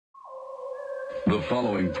The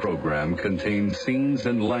following program contains scenes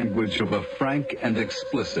and language of a frank and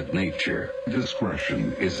explicit nature.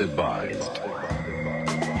 Discretion is advised.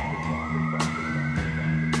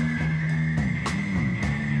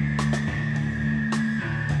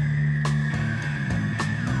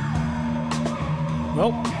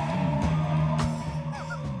 Well,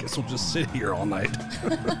 guess we'll just sit here all night.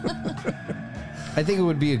 I think it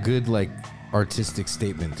would be a good, artistic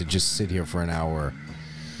statement to just sit here for an hour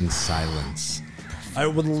in silence. I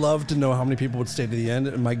would love to know how many people would stay to the end,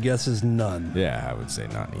 and my guess is none. Yeah, I would say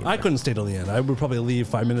not either. I couldn't stay till the end. I would probably leave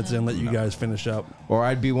 5 minutes in, let you guys finish up. Or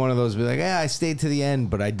I'd be one of those, be like, I stayed to the end,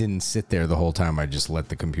 but I didn't sit there the whole time. I just let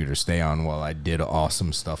the computer stay on while I did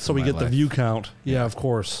awesome stuff. So we get the view count. Yeah, of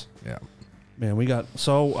course. Yeah. Man, I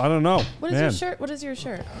don't know. What is your shirt? What is your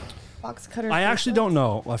shirt? Box Cutter. I actually don't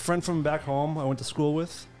know. A friend from back home I went to school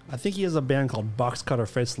with, I think he has a band called Box Cutter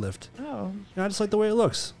Facelift. Oh. I just like the way it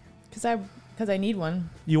looks. Because I need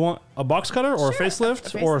one. You want a box cutter or Sure, a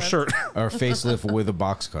facelift a or a facelift. shirt? Or a facelift with a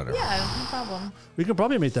box cutter. Yeah, no problem. We could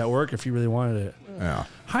probably make that work if you really wanted it. Yeah.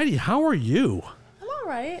 Heidi, how are you? I'm all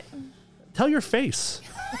right. Tell your face.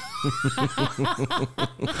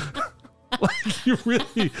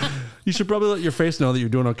 You should probably let your face know that you're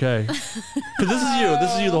doing okay. Because this is you.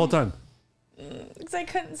 This is you the whole time. Because I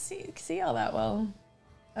couldn't see all that well.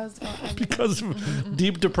 Because of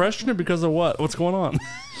deep depression or because of what? What's going on?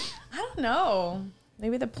 I don't know.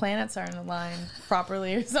 Maybe the planets aren't aligned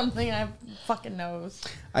properly or something. I fucking knows.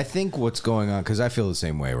 I think what's going on, because I feel the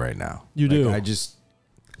same way right now. You do.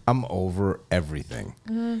 I'm over everything.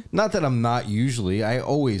 Not that I'm not usually. I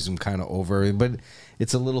always am kind of over it, but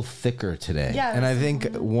it's a little thicker today. Yes. And I think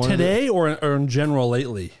Today or in general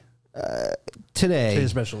lately? Today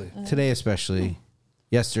especially. Today especially.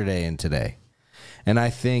 Yesterday and today. And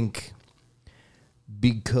I think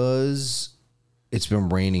because it's been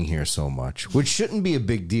raining here so much, which shouldn't be a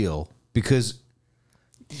big deal because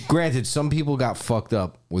granted, some people got fucked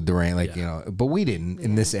up with the rain, but we didn't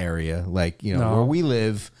in this area. Where we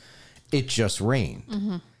live, it just rained.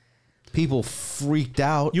 Mm-hmm. People freaked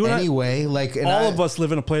out anyway. All of us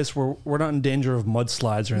live in a place where we're not in danger of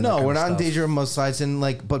mudslides or anything. No, we're not in danger of mudslides,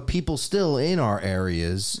 and but people still in our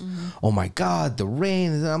areas. Mm-hmm. Oh my God, the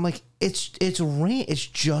rain! And I'm like, it's rain. It's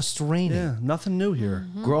just raining. Yeah, nothing new here.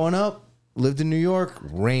 Mm-hmm. Growing up, lived in New York,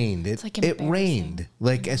 rained. It rained.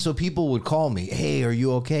 And so people would call me, "Hey, are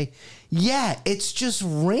you okay?" Yeah, it's just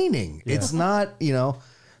raining. Yeah. It's not, Now,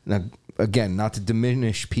 again, not to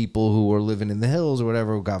diminish people who are living in the hills or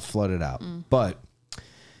whatever who got flooded out, but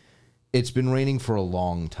it's been raining for a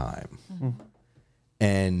long time,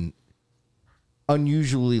 and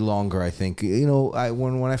unusually longer. I think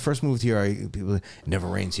when I first moved here, people it never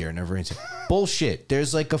rains here. Bullshit.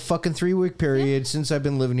 There's a fucking 3-week period since I've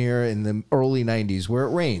been living here in the early 90s where it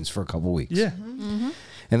rains for a couple weeks. Yeah. Mm-hmm.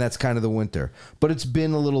 And that's kind of the winter. But it's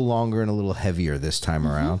been a little longer and a little heavier this time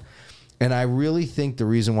around. And I really think the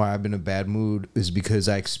reason why I've been in a bad mood is because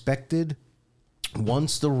I expected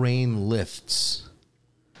once the rain lifts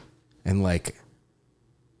and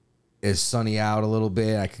is sunny out a little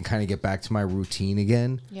bit, I can kind of get back to my routine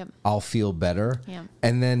again. Yep. I'll feel better. Yep.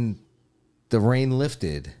 And then the rain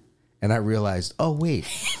lifted and I realized, oh wait,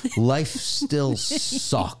 life still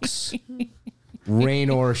sucks. Rain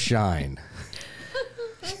or shine.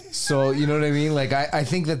 So, you know what I mean? I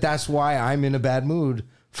think that's why I'm in a bad mood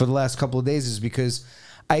for the last couple of days, is because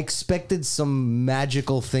I expected some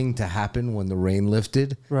magical thing to happen when the rain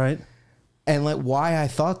lifted. Right. And why I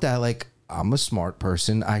thought that, I'm a smart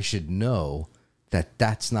person. I should know that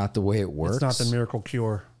that's not the way it works. It's not the miracle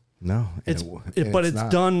cure. No. It's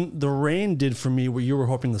done. The rain did for me what you were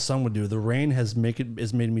hoping the sun would do. The rain has made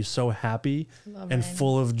me so happy and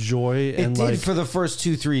full of joy. It did for the first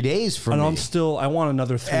 2-3 days for me. And I want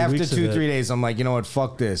another 3 weeks. After 2-3 days, I'm like, you know what?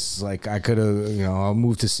 Fuck this. I could have, I'll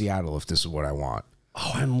move to Seattle if this is what I want.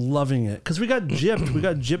 Oh, I'm loving it. Because we got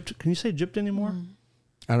gypped. Can you say gypped anymore?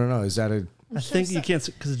 I don't know. Is that a... I think you can't,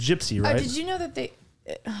 because it's gypsy, right? Did you know that they...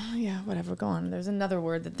 yeah, whatever. Go on. There's another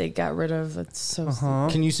word that they got rid of. That's so stupid.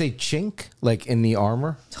 Can you say chink? In the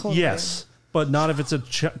armor? Totally. Yes. But not if it's a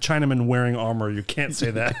Chinaman wearing armor. You can't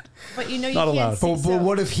say that. But you not can't allowed. say But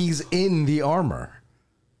what if he's in the armor?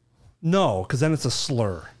 No, because then it's a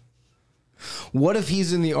slur. What if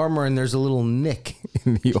he's in the armor and there's a little nick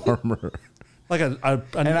in the armor? Like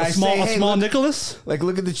a small Nicholas?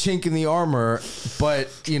 Look at the chink in the armor, but,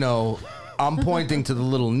 I'm pointing to the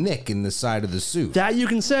little nick in the side of the suit. That you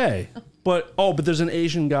can say. But there's an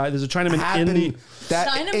Asian guy. There's a Chinaman in the. That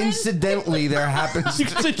Chinaman? incidentally there happens. You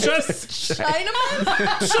can say Chinaman?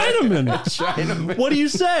 Chinaman. What do you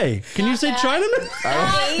say? Can you say Chinaman?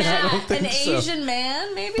 I don't think An so. Asian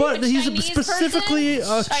man, maybe? But a he's Chinese specifically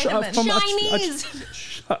person?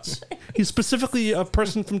 Chinese. he's specifically a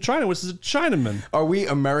person from China, which is a Chinaman. Are we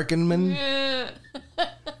American men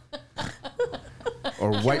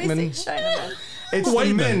or white men? Chinaman. It's White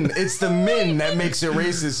the men. men. It's the men that makes it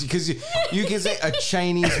racist because you can say a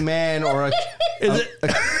Chinese man or a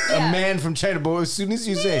man from China, but as soon as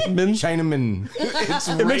you say Men? Chinaman,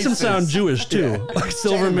 It makes him sound Jewish too, like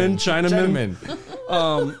Silverman, Chinaman.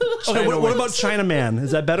 Okay, what about Chinaman?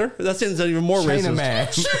 Is that better? That sounds even more racist. Chinaman.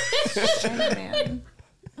 Chinaman.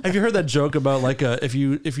 Have you heard that joke about like if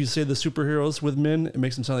you say the superheroes with men, it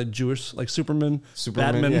makes them sound like Jewish, like Superman,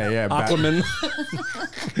 Batman, Aquaman,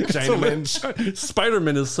 Chinaman.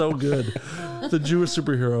 Spider-Man is so good. The Jewish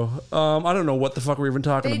superhero. I don't know what the fuck we're even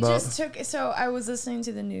talking They about. just took. So I was listening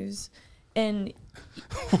to the news, and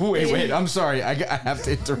Wait. I'm sorry. I have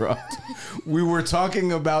to interrupt. We were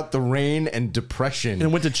talking about the rain and depression.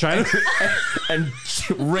 And went to China. And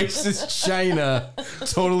racist China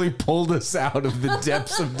totally pulled us out of the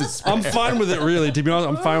depths of despair. I'm fine with it, really. To be honest,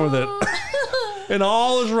 I'm fine with it. And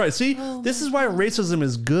all is right. See, this is why racism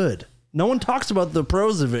is good. No one talks about the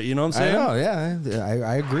pros of it. You know what I'm I saying? know, yeah.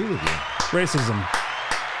 I agree with you. Racism.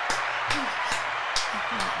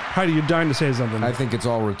 Heidi, you're dying to say something. I think it's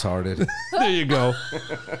all retarded. There you go.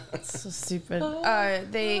 so stupid.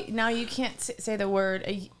 They now you can't say the word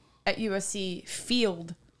at USC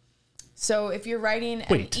field. So if you're writing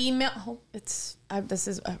an email, if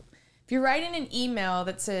you're writing an email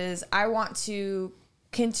that says I want to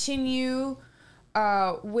continue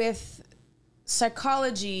with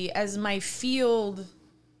psychology as my field,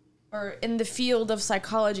 or in the field of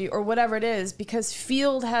psychology, or whatever it is, because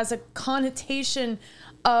field has a connotation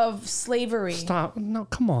of slavery. Stop. No,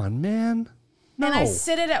 come on, man. No. And I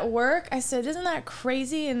said it at work. I said, isn't that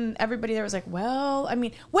crazy? And everybody there was like,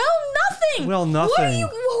 nothing. Well, nothing.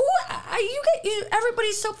 What are you,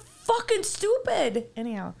 everybody's so fucking stupid.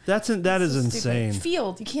 Anyhow. that is so insane. stupid.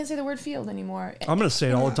 Field. You can't say the word field anymore. I'm going to say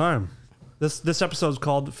it all the time. This episode is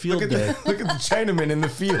called Field Day. Look at the Chinaman in the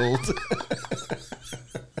field.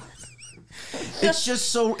 It's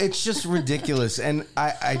just ridiculous. And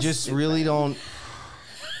I just really don't.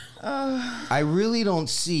 I really don't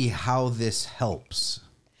see how this helps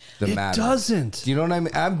the matter. It doesn't. Do you know what I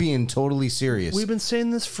mean? I'm being totally serious. We've been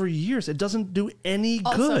saying this for years. It doesn't do any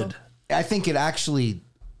good. I think it actually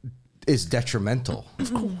is detrimental.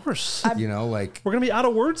 Of course. You know, like We're going to be out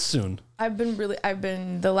of words soon. I've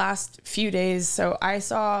been the last few days. So I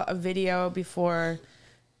saw a video before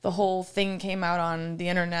the whole thing came out on the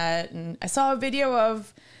internet, and I saw a video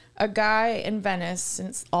of a guy in Venice, and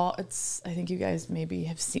it's I think you guys maybe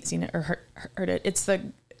have seen it or heard it. It's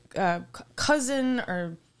the cousin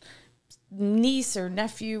or niece or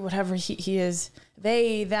nephew, whatever he is,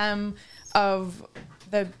 them of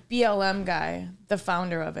the BLM guy, the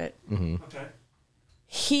founder of it. Mm-hmm. Okay.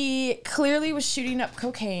 He clearly was shooting up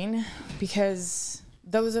cocaine, because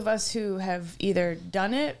those of us who have either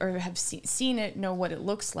done it or have seen it know what it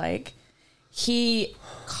looks like. He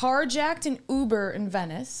carjacked an Uber in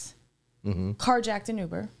Venice,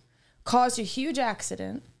 caused a huge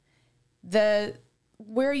accident.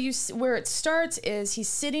 Where it starts is he's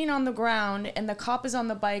sitting on the ground and the cop is on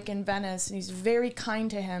the bike in Venice, and he's very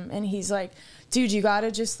kind to him, and he's like, dude, you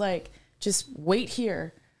gotta just wait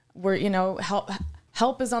here, where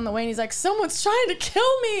help is on the way. And he's like, someone's trying to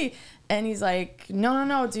kill me. And he's like,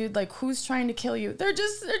 no, dude, like, who's trying to kill you? They're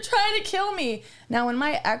trying to kill me. Now, when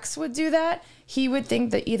my ex would do that, he would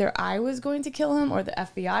think that either I was going to kill him or the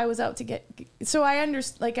FBI was out to get. So I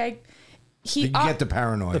understand, you get the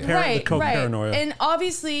paranoia. The coke paranoia. And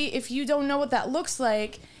obviously, if you don't know what that looks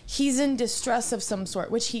like, he's in distress of some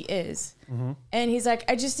sort, which he is. Mm-hmm. And he's like,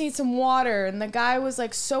 I just need some water. And the guy was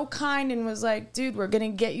like so kind and was like, dude, we're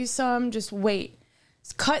going to get you some. Just wait.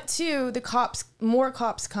 Cut to more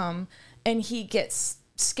cops come, and he gets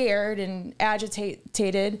scared and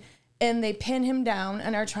agitated, and they pin him down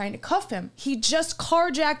and are trying to cuff him. He just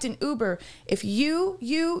carjacked an Uber. If you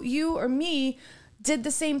or me did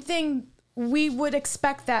the same thing, we would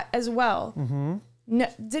expect that as well. Mm-hmm. No,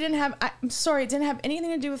 I'm sorry, it didn't have anything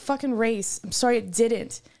to do with fucking race. I'm sorry, it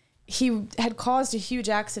didn't. He had caused a huge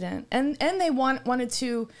accident, and they wanted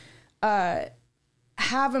to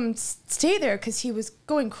have him stay there because he was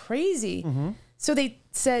going crazy. Mm-hmm. So they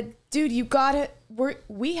said, dude,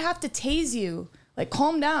 we have to tase you. Like,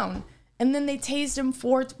 calm down. And then they tased him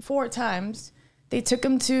four times. They took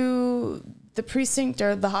him to the precinct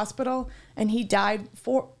or the hospital, and he died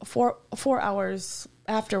 4 hours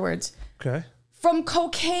afterwards. Okay. From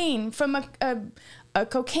cocaine, from a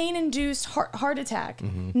cocaine-induced heart attack,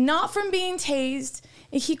 not from being tased.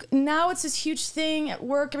 Now it's this huge thing at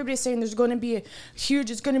work. Everybody's saying there's going to be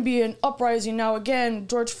it's going to be an uprising now again.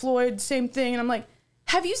 George Floyd, same thing. And I'm like,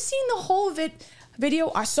 have you seen the whole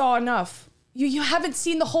video? I saw enough. You haven't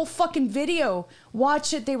seen the whole fucking video.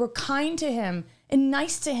 Watch it. They were kind to him and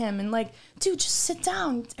nice to him and like, dude, just sit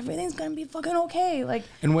down. Everything's going to be fucking okay. Like,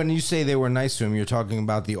 and when you say they were nice to him, you're talking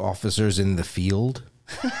about the officers in the field?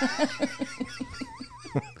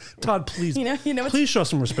 Todd, please, please show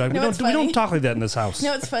some respect. We don't talk like that in this house. You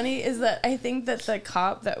know what's funny is that I think that the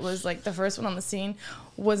cop that was like the first one on the scene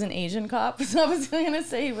was an Asian cop. So I was going to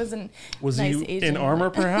say he was an was nice he Asian in armor,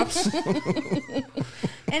 perhaps?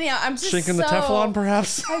 Anyhow, I'm just shaking the Teflon,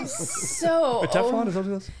 perhaps. I'm so Teflon is that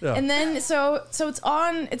what it is? Yeah. And then so it's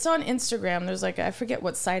on Instagram. There's like I forget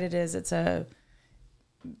what site it is. It's a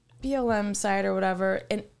BLM site or whatever,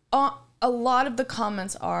 and a lot of the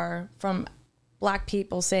comments are from Black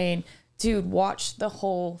people saying, dude, watch the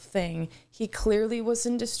whole thing. He clearly was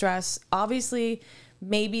in distress. Obviously,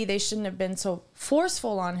 maybe they shouldn't have been so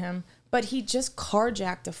forceful on him, but he just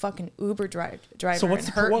carjacked a fucking Uber driver so and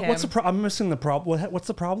hurt him. What's the problem? I'm missing the problem. What's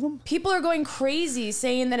the problem? People are going crazy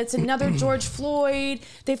saying that it's another George Floyd.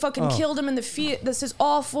 They fucking killed him in the field. This is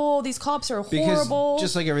awful. These cops are horrible. Because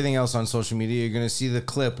just like everything else on social media, you're going to see the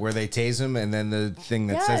clip where they tase him and then the thing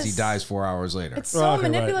that says he dies 4 hours later. It's so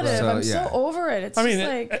manipulative. So, I'm so over it. It's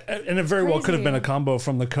and it very well could have been a combo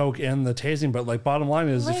from the coke and the tasing, but like bottom line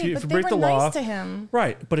is if you break the law, nice to him.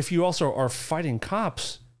 Right, but if you also are fighting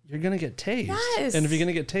cops, you're going to get tased. Yes. And if you're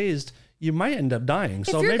going to get tased, you might end up dying.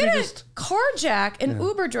 So if you're maybe gonna just carjack an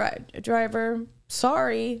Uber driver,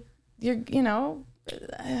 sorry, basically what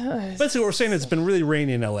we're saying is it's been really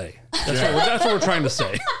rainy in LA. That's what we're trying to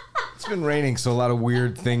say. It's been raining, so a lot of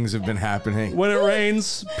weird things have been happening. When it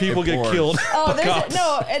rains, people get killed.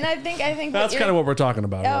 And I think that's kind of what we're talking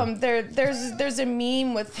about. There's a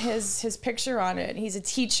meme with his picture on it. He's a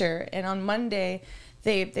teacher, and on Monday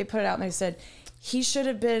they put it out and they said he should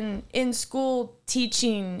have been in school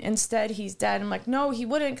teaching. Instead, he's dead. I'm like, no, he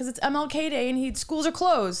wouldn't, because it's MLK Day and schools are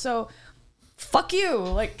closed. So, fuck you.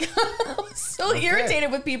 Like, I'm so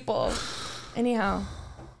irritated with people. Anyhow,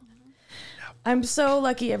 I'm so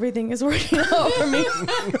lucky everything is working out for me.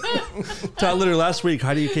 Todd, literally last week,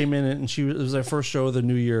 Heidi came in and it was our first show of the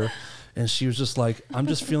new year, and she was just like, I'm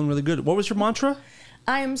just feeling really good. What was your mantra?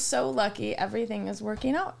 I am so lucky everything is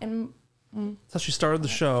working out, and so she started the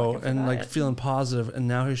show and like feeling positive, and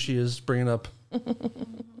now here she is bringing up.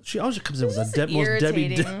 She always comes in with the most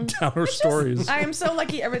Debbie Downer stories. I am so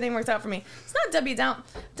lucky everything works out for me. It's not Debbie Downer.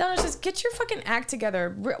 It's just get your fucking act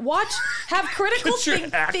together. Have critical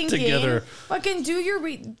thinking. Together. Fucking do your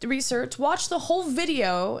research. Watch the whole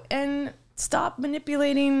video and stop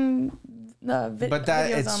manipulating the videos. But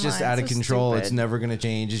it's just out of control. Stupid. It's never going to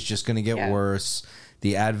change. It's just going to get worse.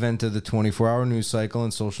 The advent of the 24-hour news cycle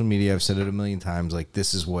and social media, I've said it a million times, like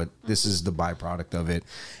this is the byproduct of it.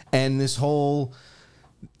 And this whole,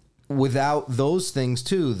 without those things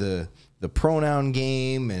too, the pronoun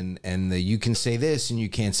game and the you can say this and you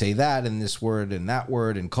can't say that and this word and that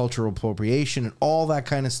word and cultural appropriation and all that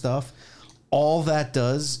kind of stuff, all that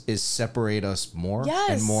does is separate us more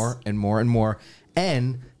and more and more and more.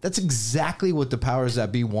 And that's exactly what the powers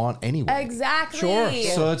that be want anyway. Exactly. Sure.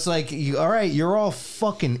 So it's like, all right, you're all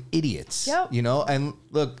fucking idiots. Yep. You know, and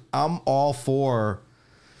look, I'm all for,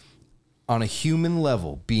 on a human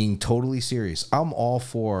level, being totally serious. I'm all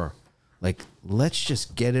for, like, let's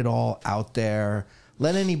just get it all out there.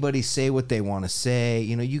 Let anybody say what they want to say.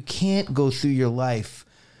 You know, you can't go through your life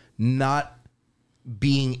not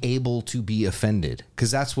being able to be offended,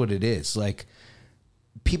 because that's what it is. Like,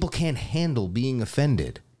 people can't handle being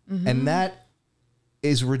offended. Mm-hmm. And that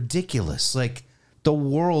is ridiculous. Like, the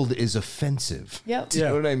world is offensive. Yep. Do you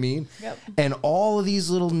know what I mean? Yep. And all of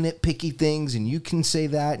these little nitpicky things, and you can say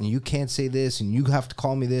that, and you can't say this, and you have to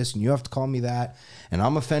call me this, and you have to call me that, and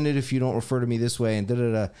I'm offended if you don't refer to me this way, and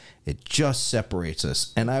da-da-da. It just separates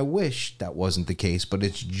us. And I wish that wasn't the case, but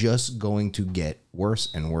it's just going to get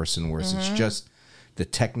worse and worse and worse. Mm-hmm. It's just the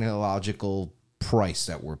technological price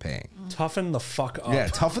that we're paying. Toughen the fuck up. Yeah,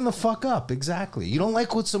 toughen the fuck up. Exactly. You don't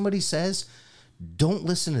like what somebody says? Don't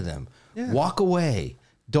listen to them. Yeah. Walk away.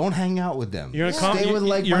 Don't hang out with them. You're in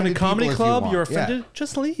a comedy club. You're offended.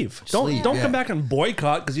 Just leave. Don't come back and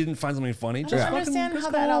boycott because you didn't find something funny. I don't understand how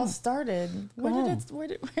that all started. Where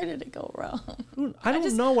did it go wrong? I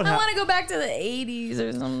don't know what happened. I want to go back to the 80s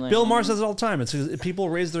or something. Bill Maher says it all the time. It's people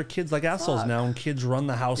raise their kids like assholes now, and kids run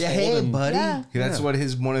the household. Yeah, hey, buddy. That's what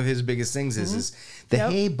one of his biggest things is the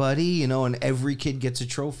hey, buddy, and every kid gets a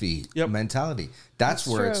trophy mentality. That's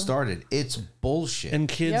where it started. It's bullshit. And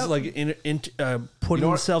kids putting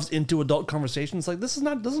themselves into adult conversations like this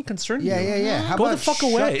doesn't concern you. Yeah. How go about the fuck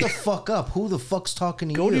away? Shut the fuck up. Who the fuck's talking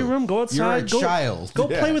to you? Go to your room. Go outside. You're a child. Go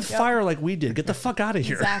play with fire like we did. Get the fuck out of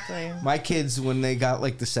here. Exactly. My kids, when they got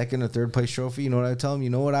like the second or third place trophy, you know what I tell them?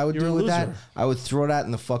 You know what I would do with that? I would throw that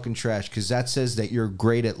in the fucking trash because that says that you're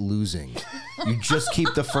great at losing. You just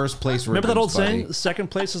keep the first place. Remember that old saying?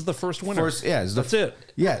 Second place is the first winner. That's it.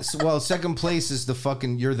 Yes. Well, second place is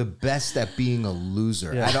you're the best at being a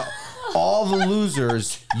loser. Yeah. Out of all the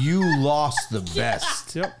losers, you lost the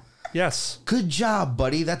best. Yep. Yes. Good job,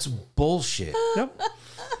 buddy. That's bullshit. Yep.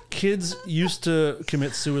 Kids used to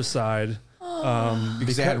commit suicide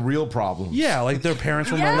because they had real problems. Yeah, like their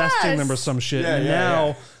parents were molesting them or some shit. And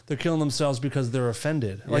now they're killing themselves because they're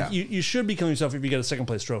offended. Like you should be killing yourself if you get a second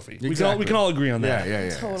place trophy. Exactly. We can all agree on that. Yeah.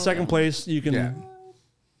 Totally. Second place, you can. Yeah.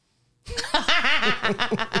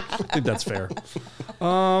 I think that's fair.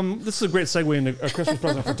 This is a great segue into a Christmas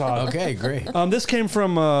present for Todd. Okay, great. This came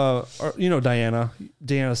from Diana.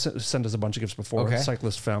 Diana sent us a bunch of gifts before. Okay.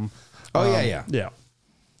 Cyclist Femme. Yeah.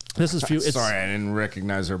 This is few. Sorry, I didn't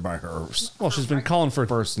recognize her by her. Well, she's been calling for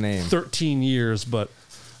first name 13 years, but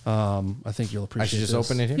I think you'll appreciate. I should just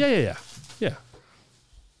open it here. Yeah.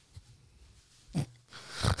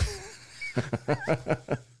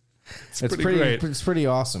 It's pretty great. It's pretty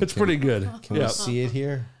awesome. It's pretty good. Can we see it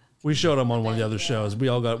here? We showed them on one of the other shows. We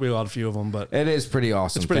got a few of them, but it is pretty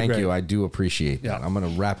awesome. Thank you. I do appreciate that. I'm gonna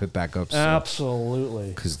wrap it back up. Absolutely.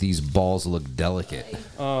 Because these balls look delicate.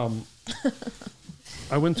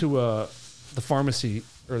 I went to the pharmacy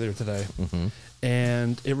earlier today,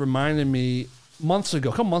 and it reminded me a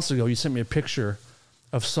couple months ago, you sent me a picture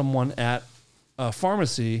of someone at a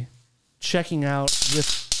pharmacy checking out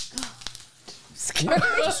with.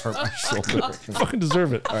 Just hurt my shoulder. Fucking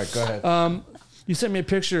deserve it. All right, go ahead. You sent me a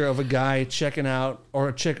picture of a guy checking out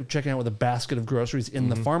with a basket of groceries in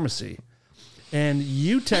the pharmacy. And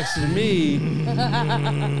you texted me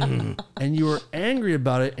and you were angry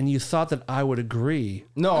about it and you thought that I would agree.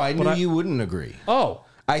 No, I knew you wouldn't agree. Oh.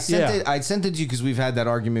 I sent it to you because we've had that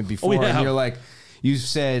argument before. And you're like, you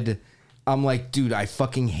said, I'm like, dude, I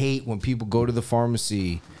fucking hate when people go to the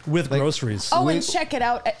pharmacy with groceries. Oh, and check it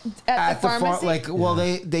out at the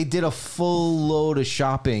pharmacy? They did a full load of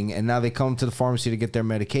shopping and now they come to the pharmacy to get their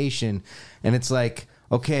medication. And it's like,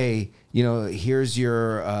 okay, here's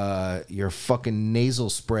your fucking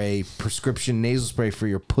prescription nasal spray for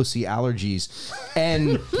your pussy allergies.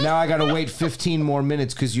 And now I got to wait 15 more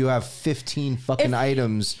minutes because you have 15 fucking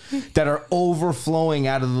items that are overflowing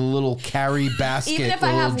out of the little carry basket. Even if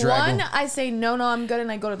I have one, I say, no, I'm good.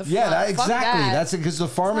 And I go to the front. Yeah, exactly. That's because the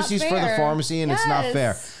pharmacy's for the pharmacy and it's not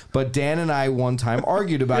fair. But Dan and I one time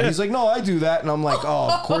argued about it. He's like, no, I do that. And I'm like, oh,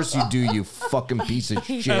 of course you do, you fucking piece of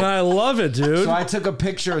shit. And I love it, dude. So I took a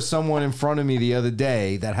picture of someone in front of me the other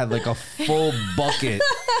day that had like a full bucket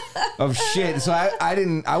of shit. So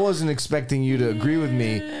I wasn't expecting you to agree with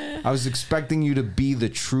me. I was expecting you to be the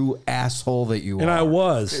true asshole that you are. And I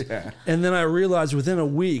was. Yeah. And then I realized within a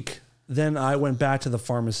week, then I went back to the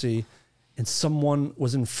pharmacy and someone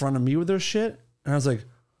was in front of me with their shit. And I was like,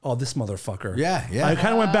 oh, this motherfucker. Yeah. I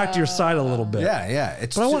kind of went back to your side a little bit. Yeah.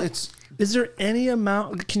 Is there any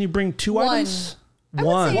amount? Can you bring two items? I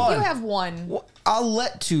would say if you have one. Well, I'll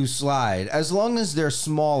let two slide as long as they're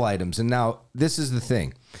small items. And now this is the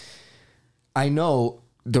thing. I know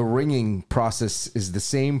the ringing process is the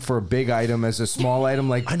same for a big item as a small item.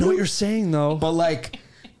 Like I know what you're saying though, but like.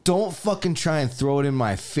 Don't fucking try and throw it in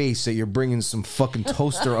my face that you're bringing some fucking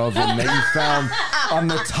toaster oven that you found on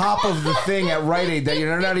the top of the thing at Rite Aid that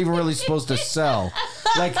you're not even really supposed to sell.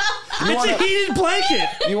 Like, it's a heated blanket.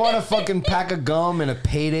 You want a fucking pack of gum in a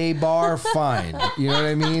Payday bar? Fine. You know what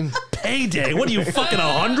I mean? Payday? What are you, fucking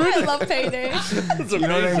 100? I love Payday. That's you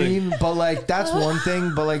know what I mean? But like, that's one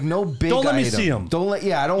thing. But like, no big. Don't let item. me see them.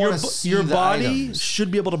 I don't want to see your the body items. should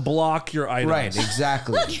be able to block your items. Right.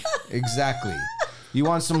 Exactly. You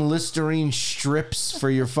want some Listerine strips for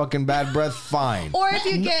your fucking bad breath? Fine. Or if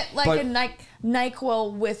you get like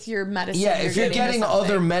NyQuil with your medicine. Yeah, if you're getting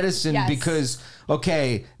other medicine Yes. because,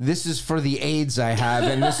 okay, this is for the AIDS I have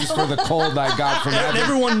and this is for the cold I got from And having,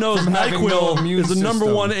 everyone knows from having no NyQuil immune is the number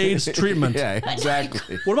system. one AIDS treatment. Yeah,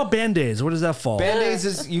 exactly. What about Band-Aids? Where does that fall? Band-Aids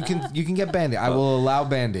is you can get Band-Aid. I will allow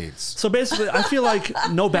Band-Aids. So basically, I feel like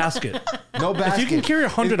no basket. No basket. If you can carry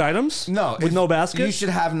 100 items with no basket, you should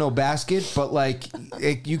have no basket, but like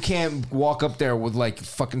you can't walk up there with like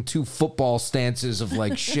fucking 2 football stances of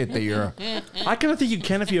like shit that you're. I kind of think you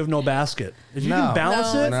can if you have no basket. If you No. can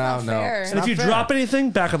balance No, it, it's not fair. and if you drop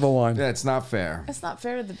anything, back of the line. That's not fair. It's not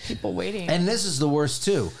fair to the people waiting. And this is the worst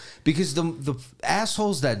too, because the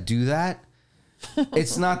assholes that do that,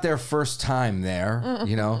 it's not their first time there,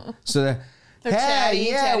 you know. So They're hey, chatty,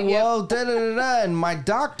 yeah, chatty, well, da da da da, and my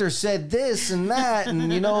doctor said this and that,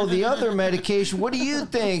 and you know the other medication. What do you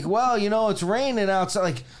think? Well, you know it's raining outside.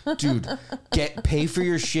 Like, dude, pay for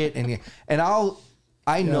your shit, and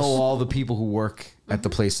I know all the people who work at the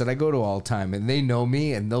place that I go to all the time, and they know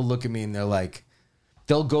me, and they'll look at me and they're like.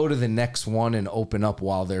 They'll go to the next one and open up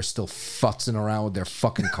while they're still futzing around with their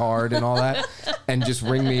fucking card and all that and just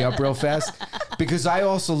ring me up real fast. Because I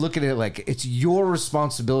also look at it like it's your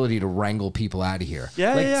responsibility to wrangle people out of here.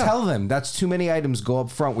 Yeah, like yeah. tell them that's too many items. Go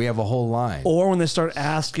up front. We have a whole line. Or when they start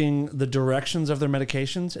asking the directions of their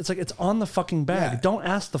medications, it's like it's on the fucking bag. Yeah. Don't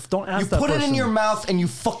ask You that put it in person. your mouth and you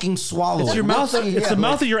fucking swallow It's it. your mouth. It's the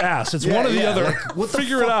mouth of your ass. It's one or the other. Like, what the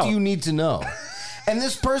Figure fuck it out. do you need to know? And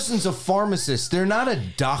this person's a pharmacist. They're not a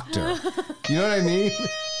doctor. You know what I mean?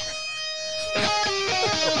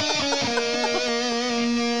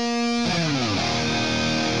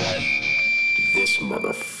 This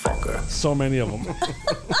motherfucker. So many of them.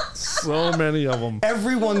 So many of them.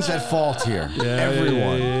 Everyone's at fault here.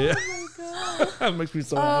 Everyone. Yeah. That makes me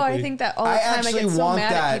so happy. I think that all the I time I actually get so want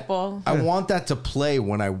mad at that. people. I want that to play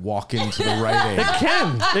when I walk into the Rite Aid. It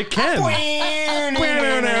can. I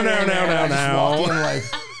just walk in like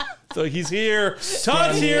So he's here. in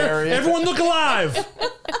Todd's the here. area. Everyone look alive.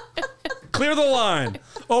 Clear the line.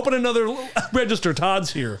 Open another register.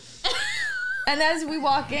 Todd's here. And as we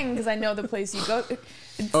walk in, because I know the place you go,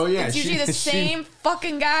 Oh yeah, it's usually the she- same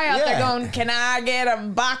fucking guy out there Yeah. going, "Can I get a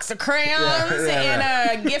box of crayons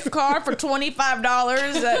Yeah. and a gift card for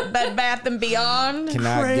 $25 at Bed Bath and Beyond?" Can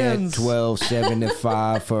I Crayons. get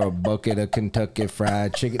 $12.75 for a bucket of Kentucky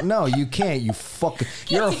Fried Chicken? No, you can't.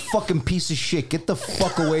 You're a fucking piece of shit. Get the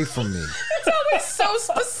fuck away from me. It's always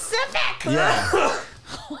so specific. Yeah,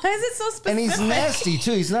 Why is it so specific? and he's nasty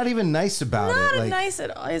too. He's not even nice about Not it. Like, nice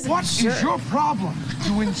at all. He's a What is jerk. your problem,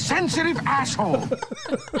 you insensitive asshole?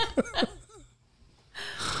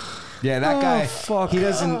 yeah, that guy. fuck. He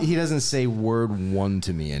doesn't say word one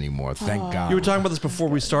to me anymore. Thank God. You were talking about this before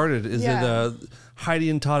we started. Is Yeah. it Heidi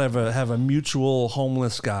and Todd have a mutual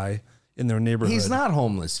homeless guy in their neighborhood? He's not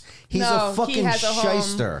homeless. He's No, a he fucking has a home.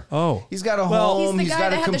 shyster. Oh. He's got a Well- home. He's He's the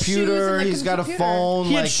got guy a that had the shoes computer. and the He's got a computer. phone.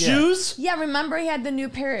 He had like, yeah. shoes? Yeah, remember he had the new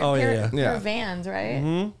pair Oh, yeah. Yeah. of Vans,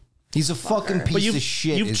 right? He's a fucking piece But of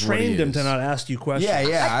shit. you've is what he trained him is. to not ask you questions.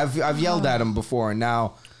 Yeah. I've yelled at him before, and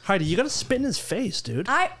now Heidi, you got to spit in his face, dude.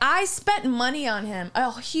 I spent money on him.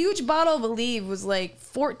 A huge bottle of Aleve was like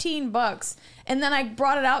 $14, and then I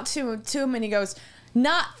brought it out to him, and he goes,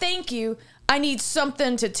 "Not thank you. I need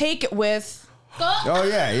something to take it with." oh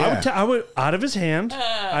yeah. I would out of his hand.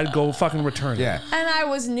 I'd go fucking return it. Yeah. And I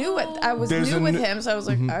was new with There's a with new- him, so I was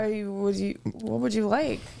like, "What would you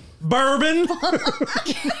like?" Bourbon.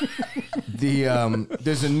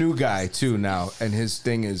 There's a new guy too now, and his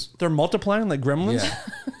thing is They're multiplying like gremlins.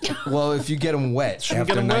 well, if you get him wet Shouldn't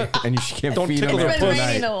get after 'em night, wet. and you can't Don't feed tickle him their It's after been pussy.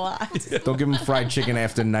 raining night. a lot. Don't give him fried chicken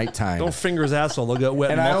after nighttime. Don't finger his asshole. They'll get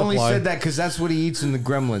wet and and I multiply. only said that because that's what he eats in the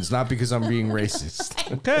Gremlins, not because I'm being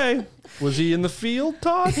racist. Okay. Was he in the field,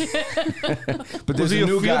 Todd? But there's he a a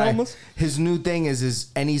new field guy. homeless? His new thing is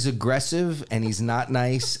and he's aggressive and he's not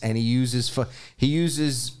nice and he uses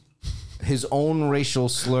his own racial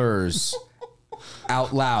slurs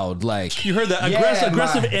out loud, like You heard that? Yeah,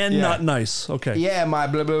 Aggressive my- and yeah. not nice. Okay. yeah, my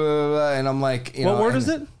blah blah blah blah, and I'm like, you What know, word and is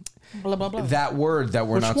it? Blah blah blah. That word that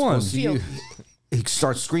we're Which not one? supposed to Field. use. He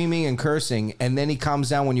starts screaming and cursing, and then he calms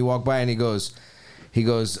down when you walk by, and he goes,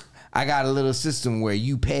 "I got a little system where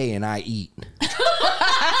you pay and I eat."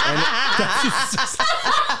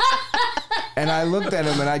 And I looked at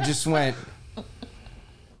him and I just went,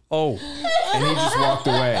 Oh, and he just walked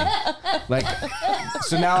away. Like,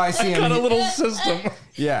 so now I see him. got a little system.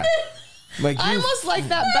 Yeah. Like I you. almost like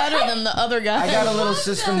that better than the other guy. I got a little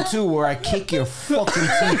system too where I kick your fucking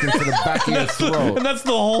teeth into the back of your And throat. that's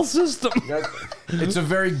the whole system. It's a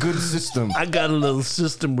very good system. I got a little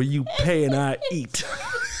system where you pay and I eat.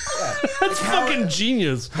 That's fucking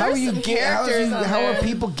genius. How are you? some How characters are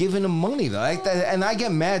people giving him money though? And I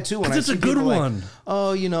get mad too when I It's see a good people like, one.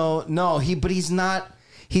 oh, no, but he's not.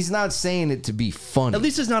 He's not saying it to be funny. At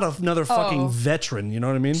least it's not another fucking veteran. You know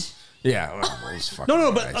what I mean? yeah. Well, he's fucking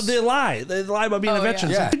No, but nice. they lie. They lie about being a Oh,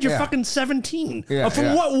 veteran. yeah. It's like, dude, you're Yeah. fucking 17. Yeah, From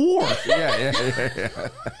yeah. what war? yeah.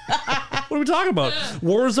 What are we talking about?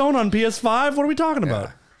 Warzone on PS5? What are we talking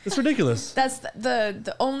about? It's ridiculous. That's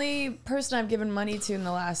the only person I've given money to in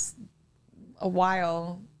the last a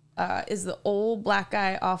while is the old black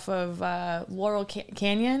guy off of Laurel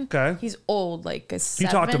Canyon. Okay. He's old, like a 70.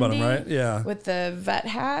 You talked about him, right? Yeah. With the vet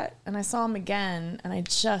hat, and I saw him again, and I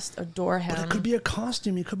just adore him. But it could be a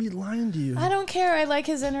costume. He could be lying to you. I don't care. I like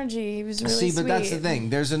his energy. He was really See, sweet. but that's the thing.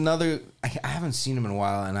 There's another. I haven't seen him in a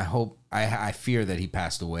while, and I fear that he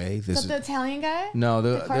passed away. Is that the Italian guy? No,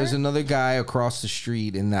 The car? there's another guy across the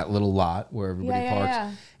street in that little lot where everybody Yeah, parks,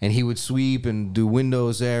 yeah. and he would sweep and do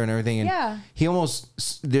windows there and everything. And Yeah. he almost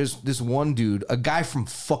there's this one dude, a guy from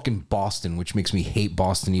fucking Boston, which makes me hate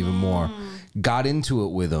Boston even more. Got into it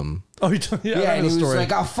with him. Oh, yeah, I Yeah, know and the he was story.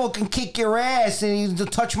 like, "I'll fucking kick your ass," and he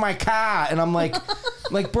touch my car, and I'm like,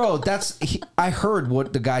 bro, I heard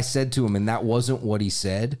what the guy said to him, and that wasn't what he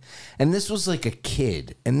said. And this was like a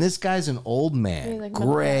kid, and this guy's an old man, like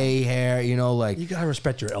gray hair, like. You gotta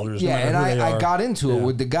respect your elders. Yeah, no matter and who they I are. got into it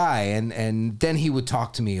with the guy, and then he would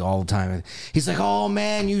talk to me all the time. He's like, "Oh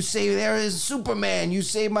man, you saved there is Superman. You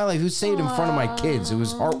saved my life. You saved in front of my kids. It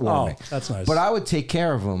was heartwarming." Oh, that's nice. But I would take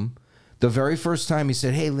care of him. The very first time he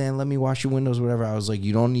said, "Hey, Lan, let me wash your windows, whatever," I was like,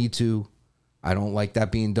 "You don't need to. I don't like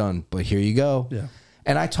that being done, but here you go." Yeah.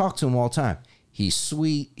 And I talked to him all the time. He's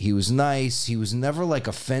sweet. He was nice. He was never like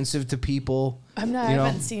offensive to people. I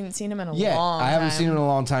haven't seen him in a long time. I haven't seen him in a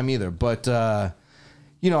long time either. But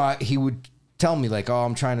he would tell me like, "Oh,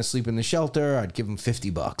 I'm trying to sleep in the shelter." I'd give him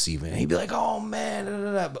 $50 even. And he'd be like, "Oh man," da,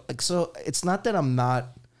 da, da. But, like, so it's not that I'm not.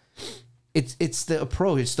 It's the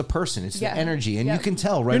approach. It's the person. It's Yeah. the energy, and Yeah. you can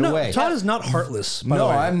tell right You're not, away. Todd is not heartless. By the No,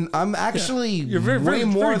 way. I'm actually You're very, way very,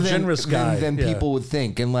 more very generous guy. than Yeah. people would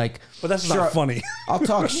think, and like, But that's not funny. I'll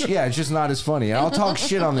talk. Yeah, it's just not as funny. I'll talk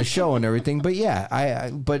shit on the show and everything, but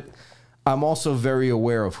yeah, but I'm also very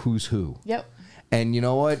aware of who's who. Yep. And you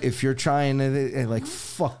know what? If you're trying to like,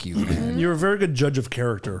 fuck you, man. You're a very good judge of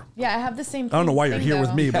character. Yeah, I have the same. I don't know why you're thing, here though.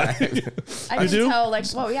 with me, but I can do? tell. Like,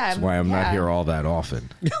 well, yeah. That's why I'm not here all that often.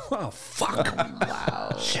 oh fuck.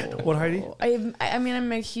 Wow. Shit. What, Heidi? I mean, I'm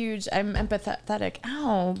empathetic.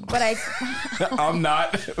 Ow, but I'm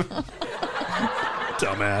not,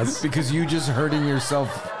 Dumbass. because you just hurting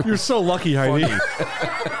yourself. You're so lucky, Heidi.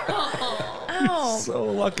 ow. So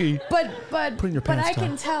lucky. But Put in your but pants, I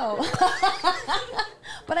can tell.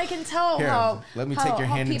 But I can tell Here, how. let me how- take your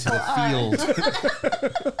how hand into people the are.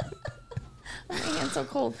 field. My hand's so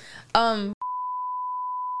cold.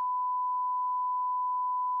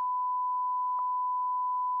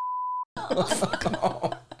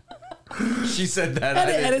 She said that.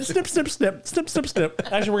 Edit, snip, snip, snip, snip, snip, snip.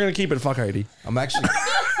 Actually, we're gonna keep it. Fuck Heidi. I'm actually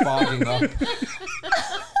fogging up.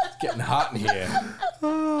 It's getting hot in here.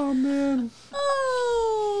 Oh man.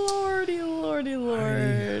 Oh lordy, lordy,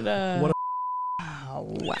 lord. What wow.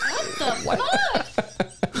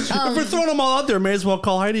 If we're throwing them all out there, may as well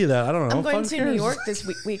call Heidi that. I don't know. I'm going Fuck to New cares? York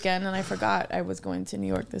this weekend, and I forgot I was going to New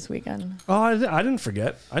York this weekend. Oh, I didn't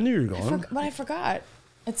forget. I knew you were going. But I forgot.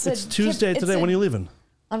 It said It's Tuesday today. When are you leaving?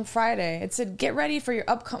 On Friday. It said get ready for your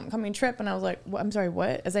upcoming trip, and I was like, I'm sorry,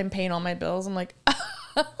 what? As I'm paying all my bills, I'm like,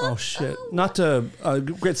 Oh shit! Not to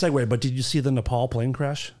great segue, but did you see the Nepal plane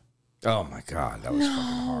crash? Oh my god, that was fucking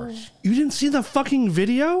harsh. You didn't see the fucking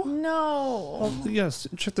video? no. Yes,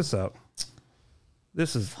 check this out.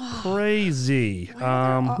 This is crazy. Who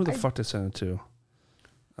the fuck did I send it to?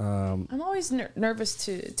 I'm always nervous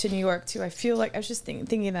to New York too. I feel like I was just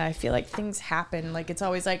thinking that I feel like things happen. Like it's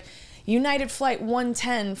always like United Flight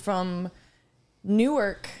 110 from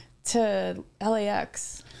Newark to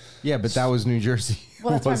LAX. Yeah, but that was New Jersey.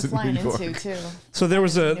 Well, that's what I'm Wasn't flying New York. into too. So there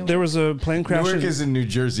was a plane crash. Newark in- is in New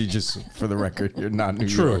Jersey, just for the record. You're not New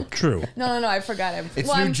true, York. true. No, I forgot.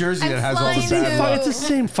 It's New Jersey that has all the flying bad to- luck. It's the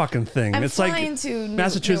same fucking thing. I'm it's like flying to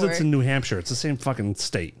Massachusetts Newark. and New Hampshire. It's the same fucking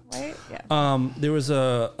state. Right? Yeah. There was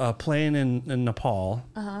a plane in Nepal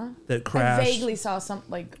that crashed. I vaguely saw some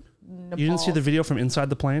like Nepal. You didn't see the video from inside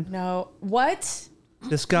the plane? No. What?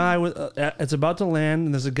 This guy was it's about to land,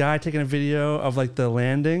 and there's a guy taking a video of like the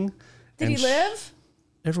landing. Did and he live?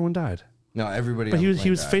 Everyone died. No, everybody. But on he the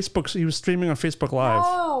was plane died. Facebook. He was streaming on Facebook Live.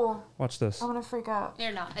 Oh, Watch this. I'm gonna freak out.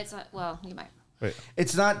 You're not. It's not. Well, you might. Wait.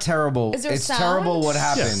 It's not terrible. Is there it's sound? terrible what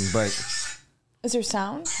happened, Yes. but Is there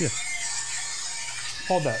sound? Yeah.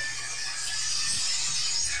 Hold that.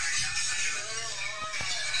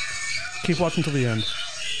 Keep watching till the end.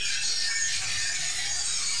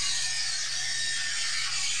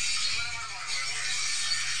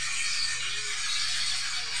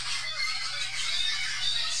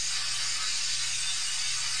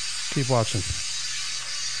 Keep watching.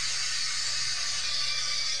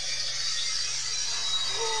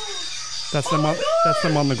 That's them. That's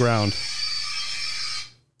them on the ground.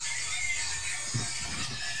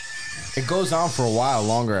 It goes on for a while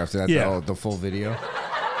longer after that, Yeah. though, the full video.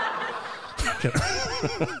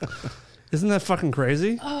 Isn't that fucking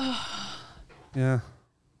crazy? Yeah.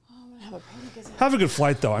 Have a good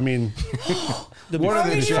flight, though. I mean, What are the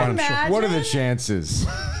Can you chances? imagine? What are the chances?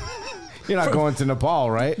 You're not going to Nepal,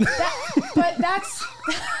 right? But that's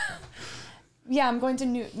yeah. I'm going to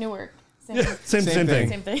Newark. Same same Same thing.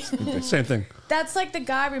 Same thing. Same thing. That's like the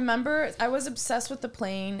guy. Remember, I was obsessed with the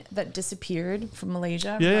plane that disappeared from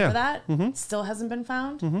Malaysia. Yeah, Remember yeah. that? Still hasn't been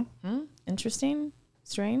found. Interesting.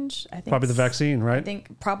 Strange. I think Probably the vaccine, right? I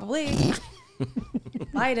think probably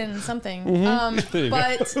Biden something. There you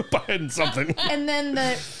But go. Biden something. and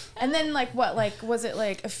then like what? Like was it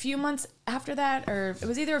like a few months after that, or it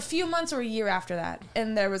was either a few months or a year after that?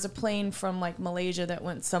 And there was a plane from like Malaysia that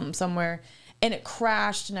went somewhere, and it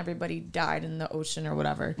crashed, and everybody died in the ocean or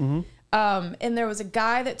whatever. And there was a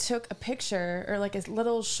guy that took a picture or like a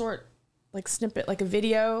little short like snippet, like a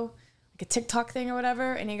video, like a TikTok thing or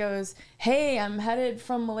whatever. And he goes, "Hey, I'm headed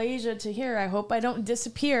from Malaysia to here. I hope I don't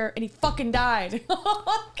disappear." And he fucking died.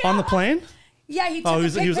 On the plane? Yeah, he took Oh, a he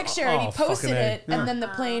was- big he was- picture and he oh, posted fucking A. it, and then the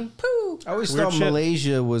plane, poo. I always Weird thought shit.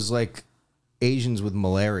 Malaysia was like Asians with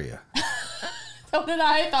malaria. So did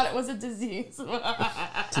I. thought it was a disease.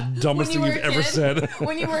 Dumbest thing you've ever said.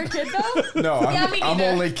 When you were a kid, though? No, Yeah, me I'm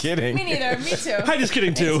neither. only kidding. Me neither. Me too. Heidi's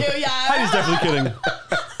kidding too. too, yeah. Heidi's definitely kidding.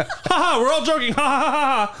 Ha ha, we're all joking. Ha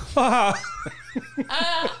ha ha ha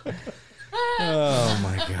ha. Oh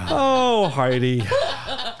my god. Oh, Heidi.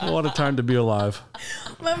 What a time to be alive.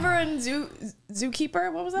 Remember in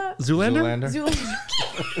Zookeeper? What was that? Zoolander? Zoolander.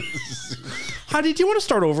 Heidi, do you want to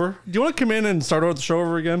start over? Do you want to come in and start the show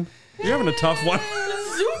over again? You're having a tough one.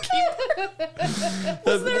 Zookeeper?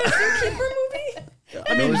 Was there a Zookeeper movie?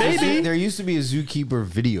 I mean, maybe. There used to be a Zookeeper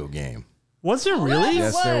video game. Was there really?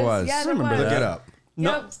 Yes, there was. Yeah, I there remember was. Look that. it up.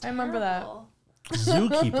 No. Yep, I remember that.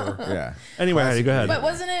 Zookeeper. Yeah. Anyway, Heidi, go ahead. But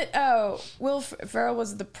wasn't it? Oh, Will Ferrell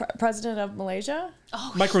was the president of Malaysia.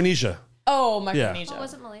 Micronesia. Oh, Micronesia.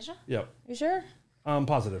 Was it Malaysia? Yep. You sure? I'm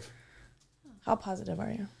positive. How positive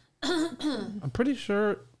are you? I'm pretty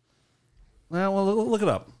sure. Well, look it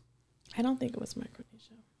up. I don't think it was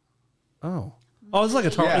Micronesia. Oh. Oh, it's like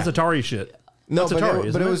Atari. Yeah. It's Atari shit. No, That's but,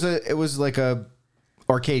 Atari, it was like a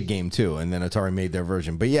arcade game too, and then Atari made their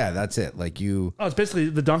version. But yeah, that's it. Like you, Oh, it's basically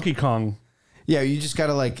the Donkey Kong. yeah, you just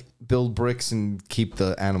gotta like build bricks and keep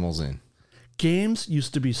the animals in. Games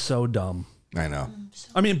used to be so dumb. I know.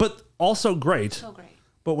 I mean, but also great. So great.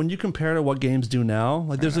 But when you compare to what games do now,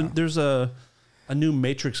 like there's a new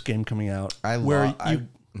Matrix game coming out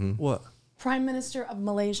what? Prime Minister of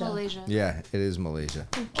Malaysia. Malaysia. Yeah, it is Malaysia.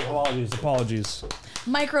 Apologies.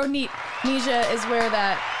 Micronesia is where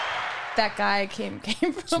that guy came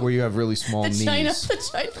It's from. where you have really small The knees.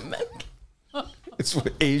 Chinamen. It's for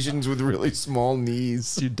Asians with really small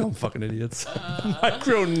knees. You dumb fucking idiots.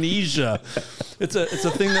 Micronesia. It's a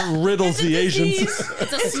thing that riddles the Asians.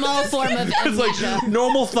 It's a small form of It's amnesia. like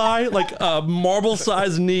normal thigh, like a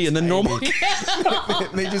marble-sized knee, and then normal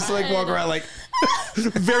They just like walk around like,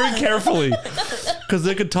 very carefully because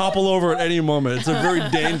they could topple over at any moment. It's a very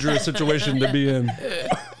dangerous situation to be in.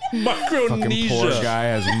 fucking Micronesia. poor guy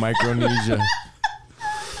has Micronesia.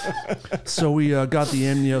 So we got the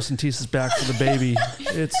amniocentesis back for the baby.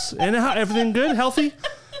 Everything good, healthy?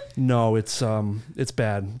 No, it's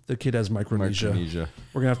bad. The kid has Micronesia. Micronesia.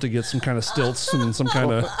 We're gonna have to get some kind of stilts and some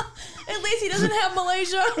kind of. At least he doesn't have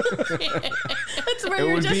Malaysia. That's where It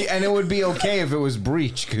you're would just. be, and it would be okay if it was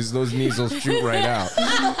breech because those knees will shoot right out.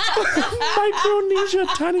 Micronesia,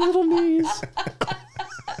 tiny little knees.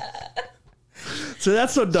 So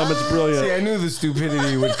that's so dumb, it's brilliant. See, I knew the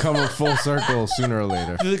stupidity would come a full circle sooner or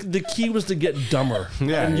later. The key was to get dumber.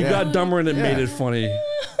 Yeah, and you yeah. got dumber and it made it funny.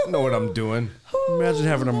 I know what I'm doing. Imagine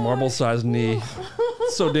having a marble-sized knee.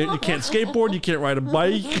 So you can't skateboard, you can't ride a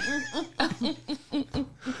bike. You can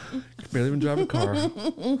barely even drive a car.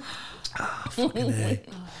 Ah, fucking A.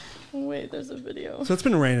 Wait, there's a video. So it's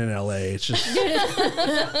been raining in LA. It's just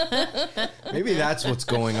Maybe that's what's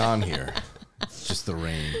going on here. It's just the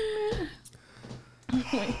rain.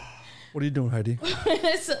 what are you doing, Heidi?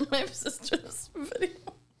 I sent my sister this video.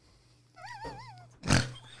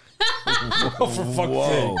 Oh, for fuck's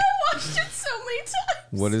Whoa. I watched it so many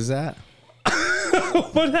times. What is that?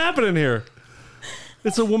 sake. What happened in here?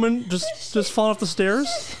 It's a woman just falling off the stairs.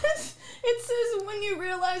 It says when you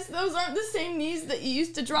realize those aren't the same knees that you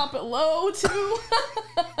used to drop it low to.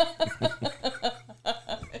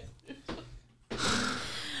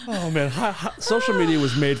 Oh man, social media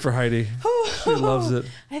was made for Heidi. She loves it.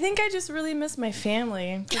 I think I just really miss my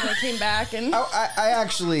family because I came back and I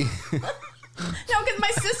actually. no,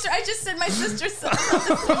 because I just said my sister said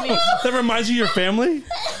something to me. That reminds you of your family?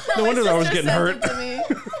 No wonder I was getting hurt. To me.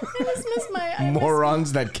 I just miss my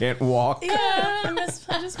Morons that can't walk. Yeah, I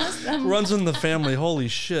just miss them. Runs in the family. Holy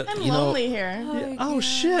shit. I'm lonely here. Oh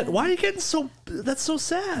shit. Why are you getting so... That's so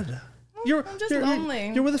sad. I'm just lonely.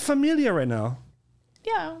 You're with a familia right now.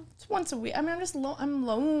 Yeah, it's once a week. I mean, I'm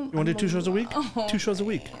alone. You want to do 2 shows a week? 2 shows a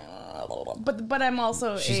week. But I'm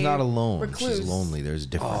also She's not alone. recluse. She's lonely. There's a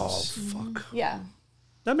difference. Oh, fuck. Yeah.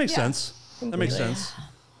 That makes sense. That makes sense.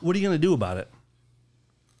 What are you going to do about it?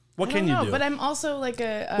 What can you do? But I'm also like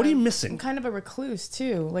a. What are you missing? I'm kind of a recluse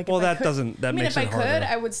too. Like, Well, if I that could- doesn't- that I mean, makes if it I could, harder.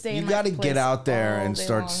 I would stay. You in got to my get place out there all and day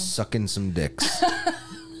start long. sucking some dicks.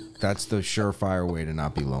 That's the surefire way to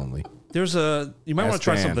not be lonely. You might want to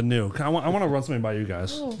try Dan. something new. I want to run something by you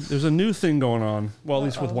guys. There's a new thing going on. Well, at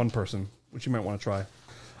least with one person, which you might want to try.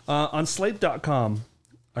 On Slate.com,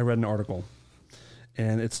 I read an article,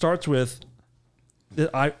 and it starts with, this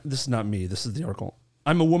is not me. This is the article.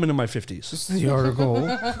 I'm a woman in my 50s. This is the article.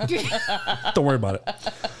 Don't worry about it.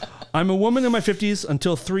 I'm a woman in my 50s.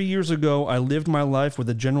 Until 3 years ago, I lived my life with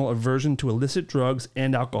a general aversion to illicit drugs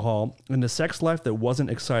and alcohol and a sex life that wasn't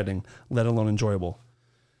exciting, let alone enjoyable.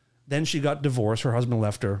 Then she got divorced. Her husband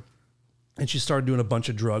left her. And she started doing a bunch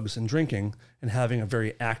of drugs and drinking and having a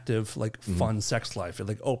very active, like, fun sex life. It,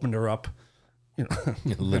 like, opened her up. You know,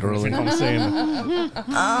 Literally. you know what I'm saying?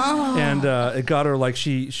 And it got her, like,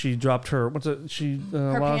 she dropped her, what's it? She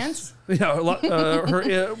Her lost, pants? Yeah,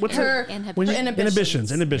 what's Her it?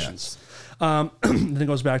 Inhibitions. Inhibitions. Then it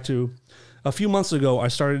goes back to a few months ago. I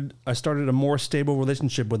started a more stable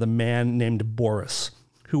relationship with a man named Boris,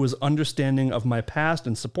 who was understanding of my past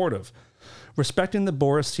and supportive. Respecting that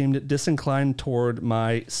Boris seemed disinclined toward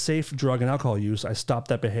my safe drug and alcohol use, I stopped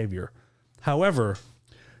that behavior. However,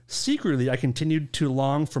 secretly, I continued to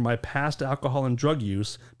long for my past alcohol and drug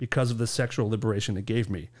use because of the sexual liberation it gave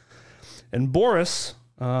me. And Boris,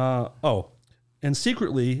 and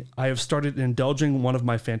secretly, I have started indulging one of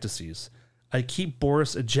my fantasies. I keep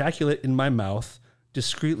Boris ejaculate in my mouth,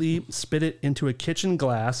 discreetly spit it into a kitchen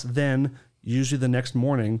glass, then, usually the next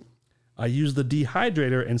morning, I use the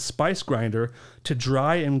dehydrator and spice grinder to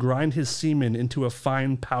dry and grind his semen into a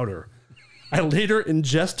fine powder. I later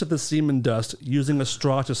ingest the semen dust using a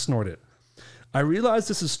straw to snort it. I realize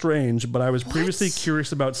this is strange, but I was previously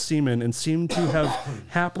curious about semen and seem to have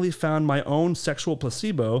happily found my own sexual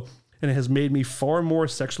placebo, and it has made me far more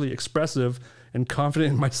sexually expressive and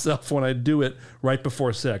confident in myself when I do it right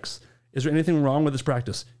before sex. Is there anything wrong with this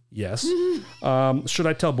practice? Yes. Should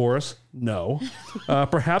I tell Boris? No.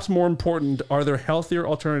 Perhaps more important, are there healthier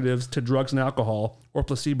alternatives to drugs and alcohol or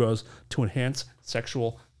placebos to enhance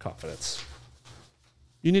sexual confidence?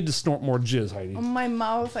 You need to snort more jizz, Heidi. My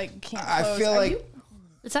mouth, I can't. I close. feel Are like you-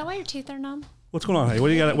 Is that why your teeth are numb? What's going on, Heidi? What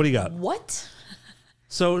do you got? What do you got? What?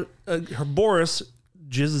 So her Boris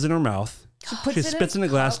jizzes in her mouth. puts She it in spits in a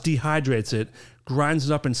glass, dehydrates it, grinds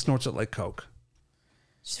it up, and snorts it like Coke.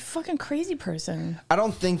 She's a fucking crazy person. I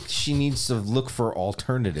don't think she needs to look for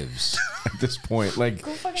alternatives at this point. Like,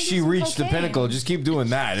 fucking do she some reached the cocaine. pinnacle. Just keep doing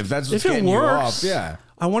that. If that's what's If it getting you works, off, yeah.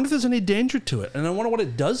 I wonder if there's any danger to it, and I wonder what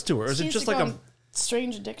it does to her. Is She it needs just to like go a on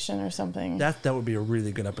strange addiction or something? that would be a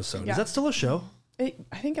really good episode? Yeah. Is that still a show? I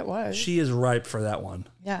think it was. She is ripe for that one.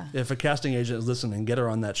 Yeah. If a casting agent is listening, get her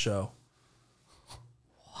on that show.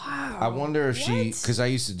 I wonder if she, because I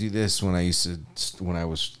used to do this when I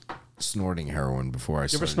was snorting heroin before I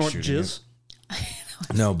You ever started snort shooting jizz?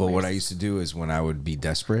 it. No, but what I used to do is when I would be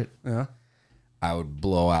desperate, Yeah. I would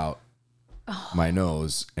blow out my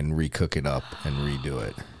nose and recook it up and redo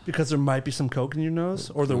it. Because there might be some coke in your nose,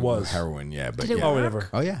 or there was. Heroin, yeah, but Did it yeah. Oh, whatever.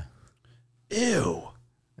 Oh yeah, Ew.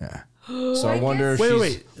 yeah. So I wonder if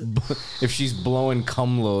Wait, if she's blowing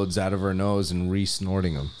cum loads out of her nose and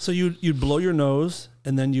re-snorting them. So you'd blow your nose,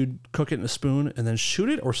 and then you'd cook it in a spoon, and then shoot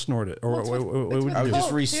it or snort it, or Well, it's what with would I you would do? just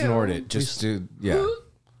Coke, re-snort too. it, just to yeah.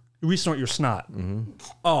 You re-snort your snot. Mm-hmm.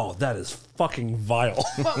 Oh, that is fucking vile.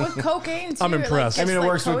 But with cocaine too. I'm impressed. I mean, it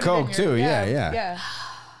works with Coke, too. Yeah, yeah. Yeah.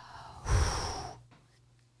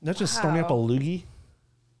 That's just snorting up a loogie.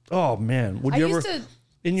 Oh man, would I you used ever to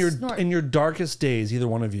in snort. your darkest days, either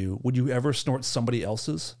one of you, would you ever snort somebody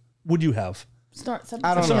else's? Would you have? snort some.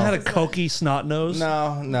 I don't If someone know. had a cokey snot nose,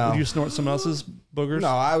 No. would you snort someone else's boogers? No,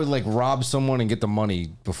 I would like rob someone and get the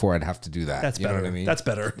money before I'd have to do that. That's you better. know what I mean? That's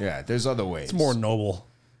better. Yeah, there's other ways. It's more noble.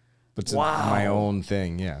 But it's my own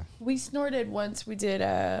thing, yeah. We snorted once. We did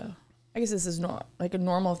I guess this is not like a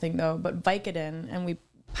normal thing though, but Vicodin, and we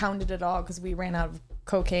pounded it all because we ran out of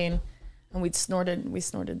cocaine, and we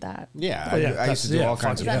snorted that. Yeah, Oh, yeah, I used to do that's- all yeah,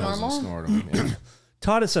 kinds of is that pills and normal? snort them. Yeah.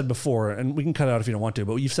 Todd has said before, and we can cut it out if you don't want to,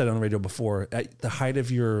 but you've said it on the radio before, at the height of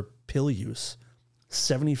your pill use,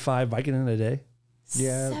 75 Vicodin a day?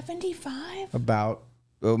 Yeah. 75. About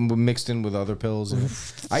mixed in with other pills.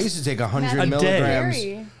 I used to take 100 A day. milligrams,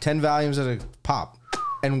 Scary. 10 Valiums at a pop,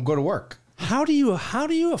 and go to work. How do you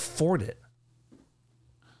afford it?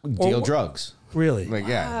 Deal Or- drugs. Really? Like,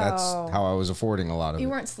 yeah, that's Wow. how I was affording a lot of You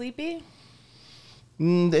it. weren't sleepy?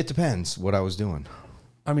 It depends what I was doing.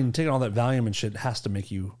 I mean, taking all that Valium and shit has to make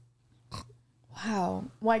you. Wow.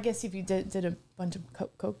 Well, I guess if you did a bunch of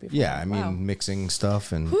coke before. Yeah, I mean, Wow. mixing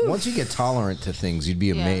stuff. And once you get tolerant to things, you'd be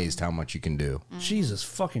amazed how much you can do. Jesus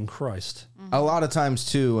fucking Christ. A lot of times,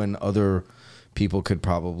 too, and other people could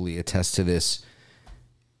probably attest to this,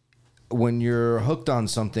 when you're hooked on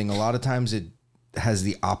something, a lot of times it has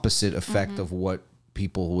the opposite effect of what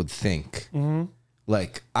people would think.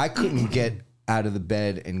 Like, I couldn't get out of the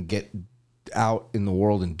bed and get out in the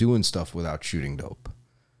world and doing stuff without shooting dope,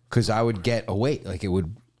 because I would get away. Like,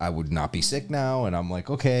 I would not be sick now, and I'm like,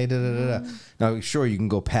 okay, da da da da. Now, sure, you can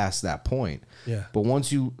go past that point, Yeah. but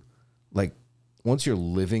once you're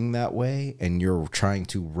living that way and you're trying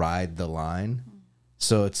to ride the line,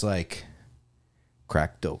 so it's like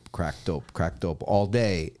crack dope all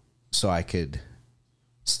day, so I could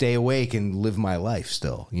stay awake and live my life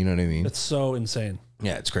still. You know what I mean? It's so insane.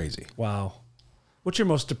 Yeah, it's crazy. Wow. What's your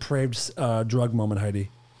most depraved drug moment, Heidi?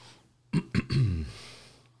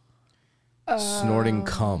 Snorting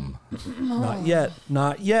cum. Not yet.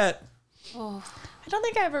 Not yet. I don't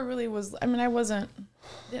think I ever really was. I mean,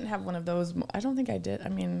 didn't have one of those. I don't think I did. I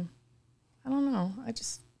mean, I don't know. I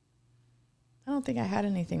don't think I had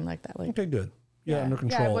anything like that. Like, Okay, good. Yeah, Yeah. under Yeah, I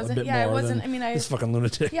control. wasn't- a bit yeah, I more wasn't- than I mean, this fucking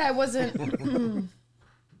lunatic. yeah, I wasn't.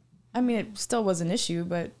 I mean, it still was an issue,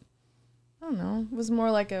 but I don't know. It was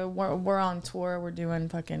more like we're on tour, we're doing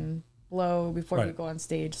fucking blow before we Right. go on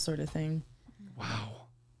stage sort of thing. Wow.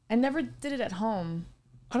 I never did it at home.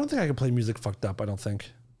 I don't think I could play music fucked up. I don't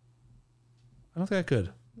think I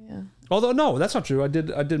could. Yeah. Although no, that's not true. I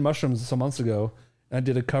did mushrooms some months ago. And I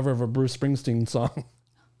did a cover of a Bruce Springsteen song.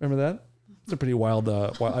 Remember that? It's a pretty wild, I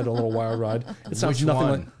had a little wild ride. It sounds Which nothing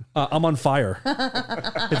one? like I'm on fire.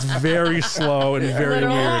 It's very slow and very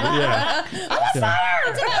weird. Yeah, It's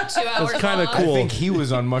about 2 hours. it's kind of long. cool. I think he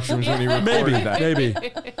was on mushrooms when he recorded Maybe, that. maybe.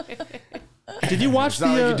 Did you watch It's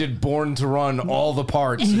not the? like you did Born to Run all the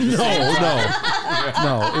parts. No.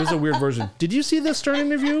 It was a weird version. Did you see the Stern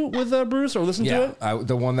interview with Bruce or listen to Yeah, it?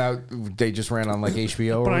 the one that they just ran on like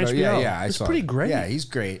HBO. Or But on whatever. HBO. Yeah, I It's saw pretty it. great. Yeah, he's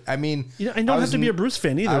great. I mean, You know, I don't have to be a Bruce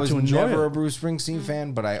fan either I was to enjoy never it. a Bruce Springsteen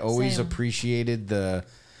fan, but I always Same. appreciated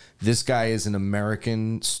this guy is an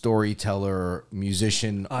American storyteller,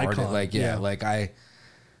 musician, Icon, artist. Like, yeah.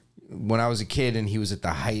 When I was a kid and he was at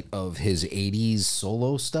the height of his 80s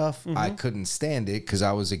solo stuff, Mm-hmm. I couldn't stand it because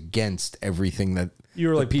I was against everything that You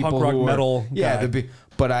were the like people punk rock who were- metal Yeah, guy.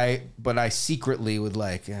 but I secretly would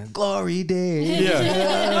like Glory Days.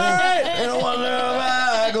 Yeah. And wonder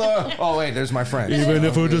why glory- Oh wait, there's my friend. Even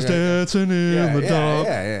if we're just dancing in Yeah, the yeah, dark.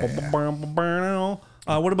 yeah,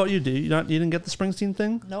 What about you? You didn't get the Springsteen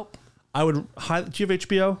thing? Nope. I would. Do you have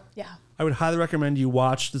HBO? Yeah. I would highly recommend you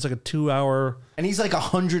watch. It's like a 2-hour. And he's like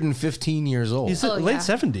 115 years old. He's Oh, late yeah.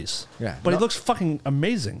 70s. Yeah. but No. he looks fucking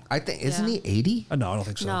amazing. I think isn't Yeah. he 80? No, I don't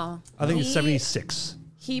think so. No. I think he's He- 76.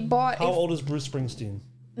 He bought. How old is Bruce Springsteen?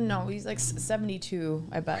 No, he's like 72.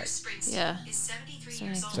 I bet. Yeah. Is 73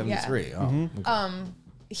 years old. 73. Mm-hmm. Oh. okay.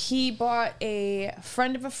 He bought a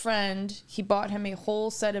friend of a friend. He bought him a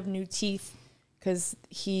whole set of new teeth because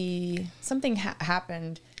something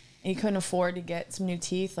happened and he couldn't afford to get some new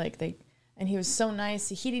teeth. And he was so nice.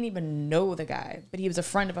 He didn't even know the guy, but he was a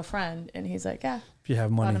friend of a friend. And he's like, yeah. If you have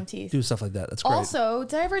Bought money, him teeth. do stuff like that. That's great. Also,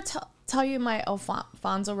 did I ever tell you my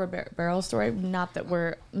Alfonso Ribeiro story? That's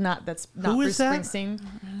not Who Bruce is that?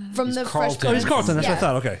 Springsteen. From the Fresh Carlton. Oh, he's Prince. Carlton. That's what I Yeah.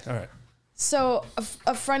 thought. Okay, all right. So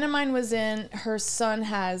a friend of mine was in. Her son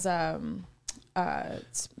has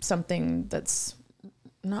something that's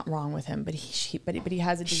not wrong with him, but he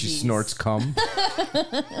has a disease. She snorts cum.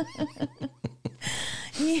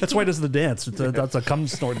 That's why he does the dance. That's a cum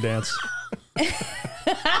snort dance.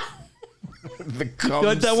 The cum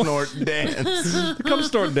like that one? snort dance. The cum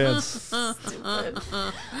snort dance.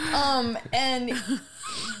 And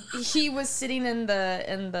he was sitting in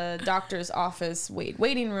the doctor's office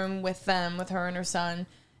waiting room with them, with her and her son,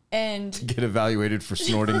 and Get evaluated for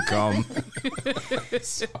snorting cum.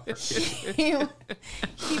 he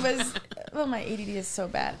was. Well, my ADD is so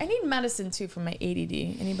bad. I need medicine too for my ADD.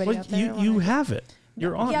 Anybody Well, out there? you have it.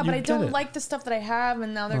 You're on. Yeah, but you I get don't it. like the stuff that I have,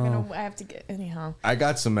 and now they're gonna. I have to get anyhow. I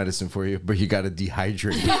got some medicine for you, but you got to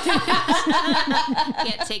dehydrate.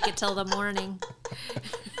 Can't take it till the morning.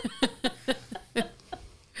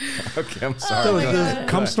 Okay, I'm sorry. So my the God.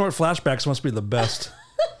 cum snort flashbacks must be the best.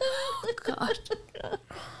 God.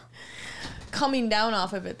 Coming down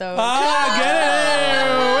off of it though. Get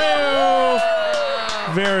it!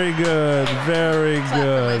 Very good. Very Clap for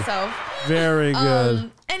good. myself. Very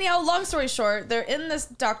good. Anyhow, long story short, they're in this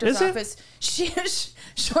doctor's Is it? office.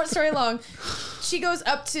 Short story long. She goes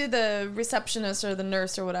up to the receptionist or the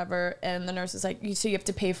nurse or whatever, and the nurse is like, "So you have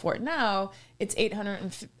to pay for it now. It's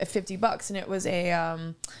 $850." And it was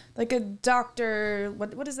a like a doctor.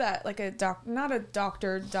 What is that? Like a not a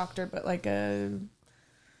doctor, but like a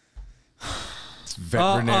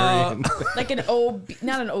Veterinarian. like an OB,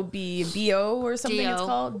 not an OB, BO or something. It's DO.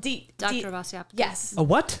 called Doctor of osteopathy. Yes. A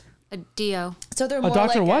what? A DO So they're more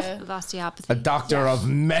doctor like what? of osteopathy. A doctor of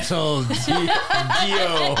metal. Dio.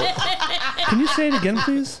 Can you say it again,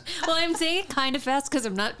 please? Well, I'm saying it kind of fast because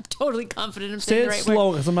I'm not totally confident I'm Say saying it the right slow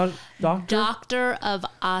word. because I'm not a doctor. Doctor of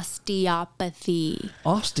osteopathy.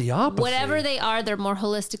 Osteopathy. Whatever they are, they're more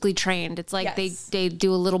holistically trained. It's like Yes. they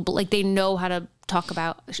do a little, like they know how to talk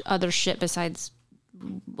about other shit besides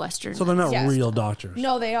Western. So they're not Yes. real doctors.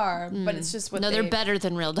 No, they are, but it's just what no, they, they're better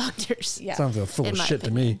than real doctors. Yeah. Sounds like full In of my shit to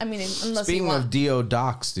opinion. me. I mean, unless Speaking you want. of Dio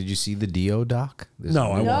docs, did you see the Dio doc? There's No,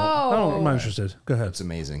 I won't. No. I'm not interested. Go ahead. It's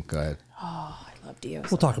amazing. Go ahead. I love Dio.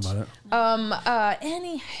 We'll talk about it.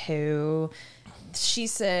 Anywho, she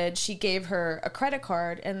said she gave her a credit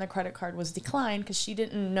card, and the credit card was declined because she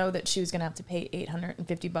didn't know that she was gonna have to pay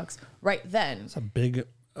 $850 right then. It's a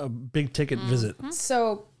big ticket visit.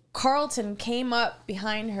 So Carlton came up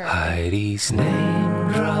behind her. Heidi's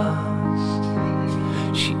name drop.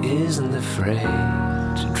 She isn't afraid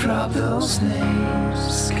to drop those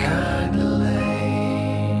names. Kinda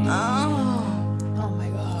lame. Oh my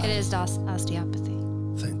god! It is osteopathy.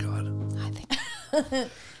 Thank God. I think.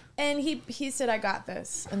 And he said, "I got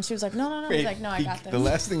this," and she was like, "No." He's like, "No, I got this." The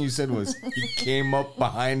last thing you said was he came up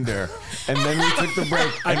behind her, and then you took the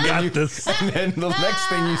break. I and then got you, this. And then the next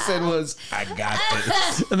thing you said was, "I got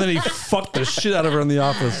this." And then he fucked the shit out of her in the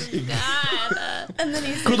office. And then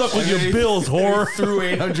he said, Good luck with your bills, whore. Threw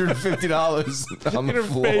 $850 on the In her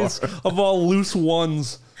floor. face of all loose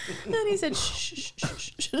ones. and then he said, "Shh, shh,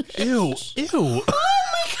 shh, shh, shh." Ew. Ew.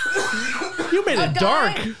 You made it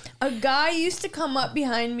dark. A guy used to come up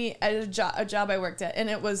behind me at a job I worked at, and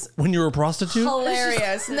it was When you were a prostitute?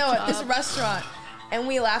 hilarious. No, at this restaurant, and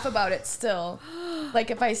we laugh about it still.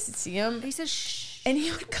 Like if I see him, He says, shh. and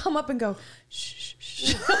he would come up and go, shh, shh,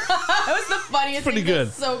 shh. It was the funniest Pretty thing. good.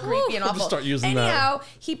 It's so creepy and We'll awful. just start using that. Anyhow,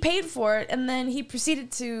 he paid for it, and then he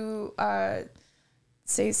proceeded to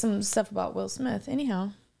say some stuff about Will Smith.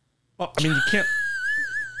 Anyhow, Well, I mean, you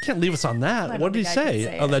can't leave us on that. I What did he don't think I can say?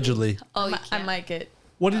 say it. Allegedly. Oh, you I can't. might get.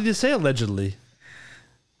 What did he say allegedly?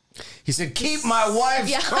 He said, "Keep my wife's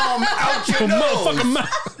Yeah. cum out your Motherfucking nose."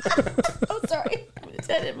 mouth. Oh, sorry. I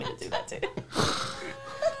didn't mean to do that too.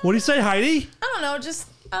 What did he say, Heidi? I don't know, just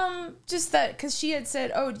that because she had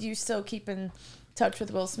said, "Oh, do you still keep in touch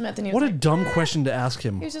with Will Smith?" And he was What a like, dumb question to ask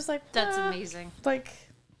him. he was just like, That's "Ah." amazing. Like,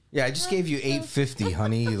 Yeah, I just gave you $850,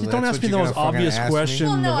 honey. Don't ask me the most obvious question.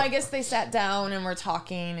 well, no, I guess they sat down and were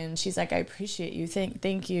talking, and she's like, "I appreciate you,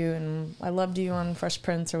 thank you, and I loved you on Fresh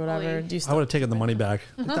Prince or whatever." Do you I still? would have taken the money back.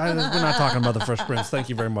 We're not talking about the Fresh Prince. Thank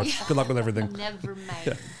you very much. Good luck with everything. Never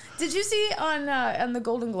mind. Did you see on the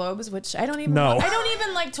Golden Globes, which I don't even No. I don't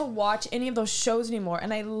even like to watch any of those shows anymore,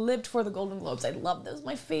 and I lived for the Golden Globes. I loved those,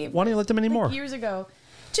 my favorite. Why don't you let them anymore? Like years ago,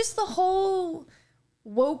 just the whole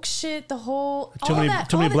woke shit, the whole Too all many- that,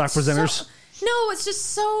 too many all black that presenters? No, it's just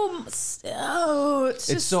so. Oh, it's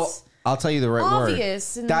It's just so. I'll tell you the right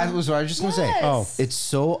obvious. word. and- That was what I was just gonna say. Yes. Oh. It's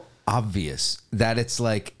so obvious that it's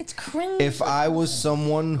like It's cringe. if I was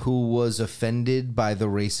someone who was offended by the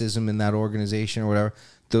racism in that organization or whatever,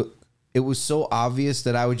 it was so obvious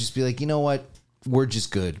that I would just be like, you know what? We're just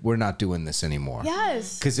good. We're not doing this anymore.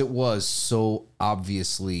 Yes. Because it was so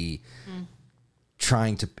obviously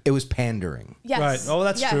trying to. It was pandering. Yes. Right. Oh,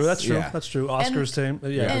 that's Yes. true. That's true. Yeah. That's true. Oscars team.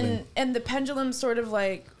 Yeah. And the pendulum sort of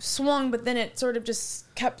like swung, but then it sort of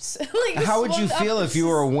just kept like. How would you swung feel up. if you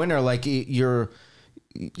were a winner? Like you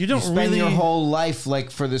don't you spend really. your whole life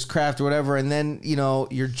like for this craft or whatever, and then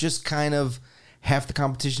you're just kind of half the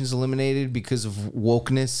competition is eliminated because of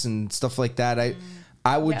wokeness and stuff like that.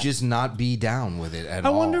 I would just not be down with it at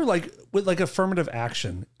all. I wonder, like, with like affirmative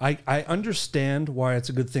action, I understand why it's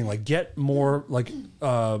a good thing. Like, get more like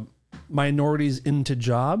minorities into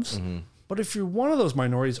jobs. But if you're one of those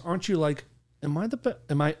minorities, aren't you like, am I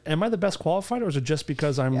the best qualified, or is it just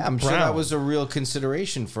because I'm I'm brown? sure that was a real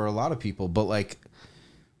consideration for a lot of people, but like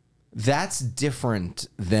that's different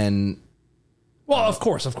than Well, of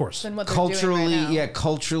course. Than what they're culturally, doing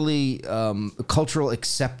right now. cultural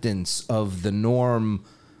acceptance of the norm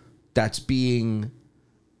that's being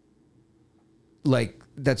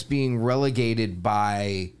relegated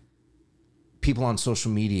by people on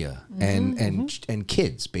social media and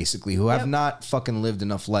kids basically who have not fucking lived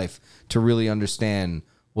enough life to really understand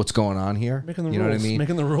what's going on here. Making the you rules, know what I mean?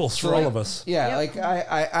 Making the rules for all of us. Yeah, like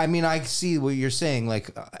I mean, I see what you're saying.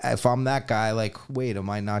 Like, if I'm that guy, like, wait, am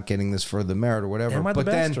I not getting this for the merit or whatever? Am I the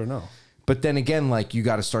best or no? But then again, like, you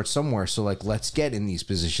got to start somewhere. So, like, let's get in these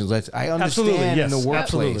positions. I understand Absolutely, in yes, the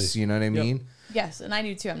workplace. absolutely. You know what I mean? Yes, and I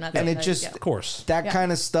do too. I'm not. And saying it that- just, yeah. Of course. that Yeah.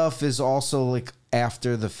 kind of stuff is also like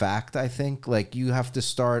after the fact. I think like you have to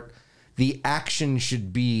start. The action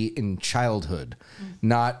should be in childhood,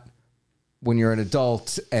 not when you're an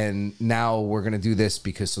adult and now we're going to do this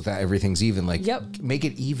because so that everything's even. Like, make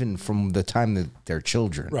it even from the time that they're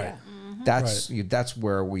children. Right. That's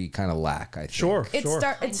where we kind of lack, I think. Sure.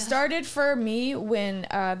 It started for me when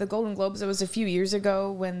the Golden Globes. It was a few years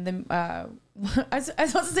ago when the I was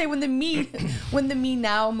supposed to say when the Me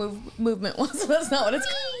Now movement was. That's not what it's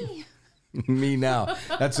called. Me Now.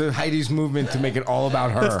 That's Heidi's movement to make it all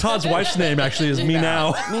about her. That's Todd's wife's name, actually, is Me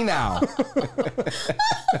Now. Me Now. Me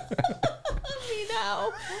Now.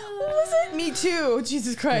 What was it? Me Too.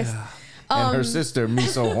 Jesus Christ. And her sister, Me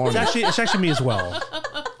So Horny. It's actually me as well.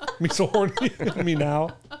 Me so horny. Me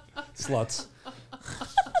Now. Sluts.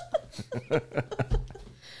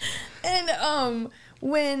 And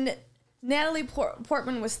when Natalie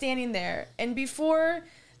Portman was standing there, and before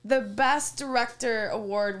the Best Director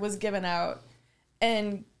award was given out,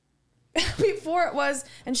 and before it was,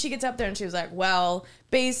 and she gets up there and she was like, well,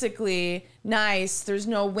 basically, nice, there's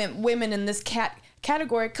no women in this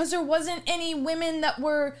category, because there wasn't any women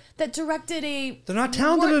that directed a... They're not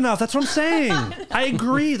talented enough. That's what I'm saying. I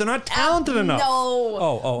agree. They're not talented enough. No.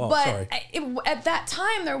 Oh, but sorry. At that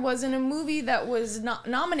time, there wasn't a movie that was not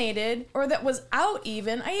nominated or that was out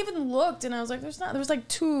even. I even looked and I was like, there's not. There was like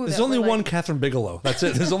two. There's that only were one like, Catherine Bigelow. That's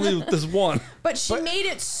it. There's one. But she made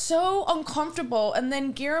it so uncomfortable. And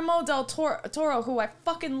then Guillermo del Toro, who I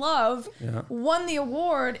fucking love, won the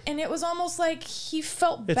award. And it was almost like he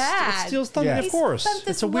felt bad. It steals thunder, of course. Spent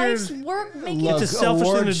this It's a weird... life's work making It's a selfish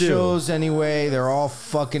thing award to do. shows anyway, they're all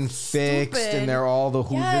fucking fixed, Stupid. and they're all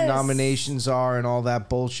who the Yes. nominations are and all that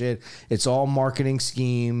bullshit. It's all marketing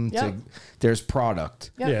scheme. Yep. There's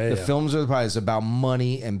product. Yep. Yeah, The films are the prize about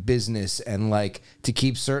money and business, and like to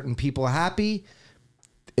keep certain people happy.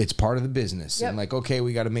 It's part of the business, Yep. and like, okay,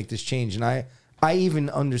 we got to make this change, and I even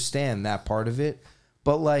understand that part of it,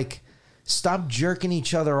 but like. Stop jerking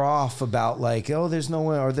each other off about like, oh, there's no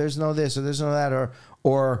way, or there's no this, or there's no that,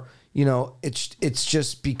 or you know, it's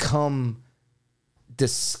just become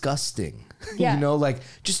disgusting. Yeah. You know, like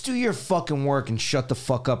just do your fucking work and shut the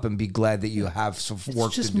fuck up and be glad that you have some work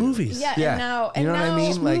It's just to do. movies. Yeah, Yeah. and now... You know what I mean?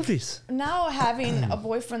 It's Like- movies. Now having a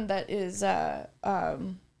boyfriend that is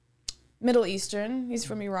Middle Eastern, he's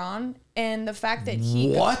from Iran, and the fact that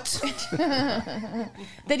he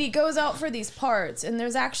that he goes out for these parts, and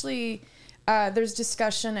there's actually there's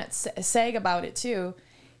discussion at SAG about it too.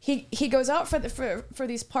 He goes out for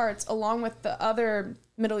these parts along with the other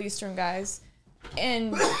Middle Eastern guys,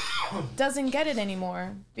 and doesn't get it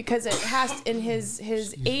anymore because it has. And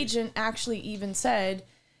his agent actually even said,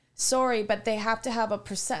 "Sorry, but they have to have a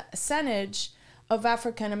percentage of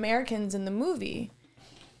African Americans in the movie."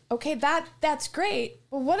 Okay, that's great,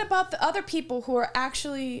 but what about the other people who are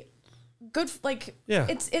actually good? Like, Yeah.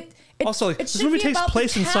 it Also, like, it this should movie be takes about the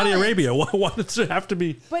place in Saudi talent. Arabia. Why does it have to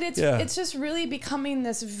be? But it's just really becoming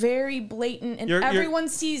this very blatant, and You're- everyone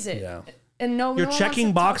sees it. Yeah. And no, You're no one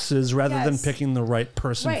checking wants to talk- boxes rather than Yes. picking the right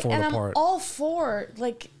person right, for and the I'm part. all for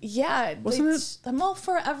Wasn't it- I'm all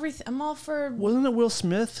for everything. I'm all for. Wasn't it Will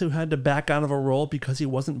Smith who had to back out of a role because he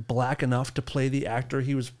wasn't black enough to play the actor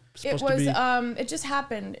he was It supposed was to be? It just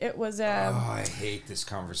happened. It was Oh, I hate this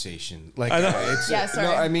conversation. Like, I know. it's Yeah, sorry.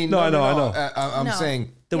 no, I mean, No, no, I know, I no, know. I'm No.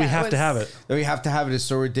 saying that we yeah, have it to was- have it. that we have to have it is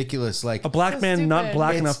so ridiculous. Like A black So man not stupid. black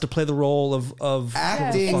It's- enough to play the role of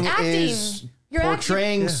acting It's acting. is You're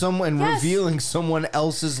portraying someone, Yes. revealing someone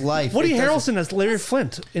else's life. Woody It doesn't- Harrelson as Larry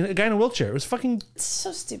Flint, a guy in a wheelchair. It was fucking. It's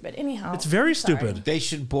so stupid. Anyhow, It's very Sorry. stupid. They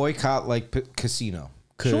should boycott like Casino.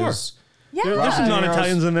 Sure. Because Yeah. There's some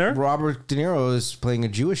non-Italians in there. Robert De Niro is playing a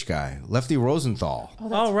Jewish guy, Lefty Rosenthal. Oh,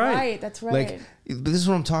 that's right. right. That's right. Like, this is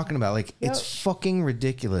what I'm talking about. Like, Yep. it's fucking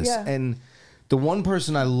ridiculous. Yeah. And the one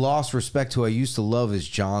person I lost respect to, I used to love, is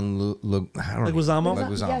John Leguizamo?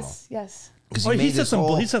 Leguizamo. Yes. 'Cause Oh, he made said this some.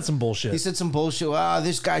 whole- He said some bullshit. He said some bullshit.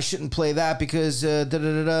 This guy shouldn't play that because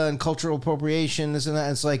and cultural appropriation, this and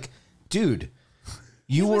that. It's like, dude,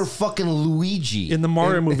 you were fucking Luigi in the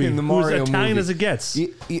Mario movie. In the Mario who's Italian movie. as it gets. I've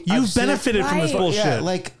You've said- benefited from this Right. bullshit. Yeah,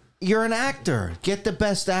 like, you're an actor. Get the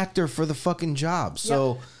best actor for the fucking job.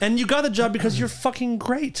 So and you got the job because you're fucking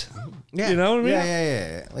great. yeah, You know what I mean?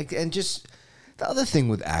 Yeah. Like, and just the other thing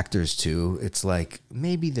with actors too, it's like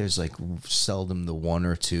maybe there's like seldom the one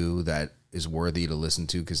or two that is worthy to listen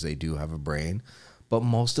to because they do have a brain, but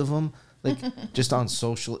most of them, like, just on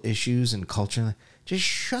social issues and culture, just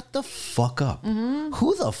shut the fuck up.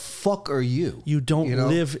 Who the fuck are you? You don't know?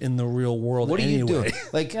 live in the real world What are anyway. you doing?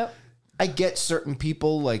 Like, Yep. I get certain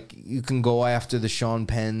people, like, you can go after the Sean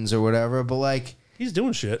Penns or whatever, but like, He's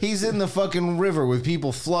doing shit. he's in the fucking river with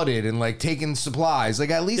people flooded and like taking supplies.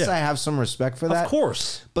 Like, at least Yeah. I have some respect for that. Of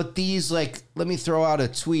course. But these, like, let me throw out a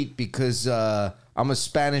tweet because I'm a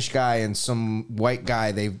Spanish guy and some white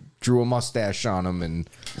guy, they drew a mustache on him, and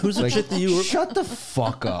Who's the chick that you were? shut the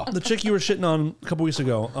fuck up. The chick you were shitting on a couple weeks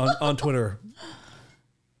ago on Twitter,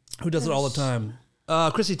 who does it all the time.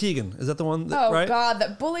 Chrissy Teigen. Is that the one? Oh right? God,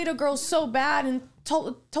 that bullied a girl so bad and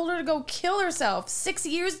told her to go kill herself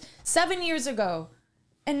 7 years ago,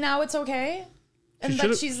 and now it's okay. And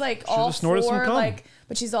that she's like all snorted some for cum. like,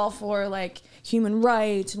 but she's all for like human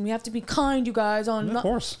rights and we have to be kind, you guys. Of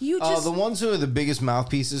course. You just The ones who are the biggest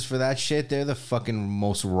mouthpieces for that shit, they're the fucking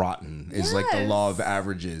most rotten. Is like the Yes. law of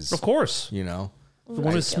averages. Of course. You know? The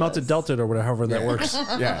one who smelt it dealt it or whatever, however that works.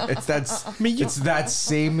 Yeah, it's mean, you- it's that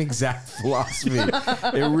same exact philosophy.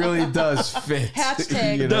 It really does fit.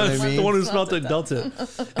 Hashtag You know what I Does mean? the one who smelt it dealt it.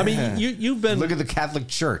 I mean, you've been. Look at the Catholic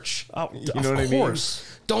Church. Oh, You of know what I course. mean?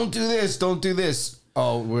 Don't do this. Don't do this.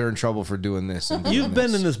 Oh, we're in trouble for doing this. And doing You've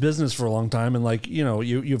been this. in this business for a long time, and like you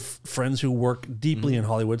have friends who work deeply in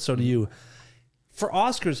Hollywood. So do you. For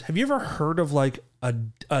Oscars, have you ever heard of like a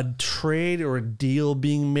trade or a deal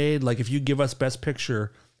being made? Like if you give us Best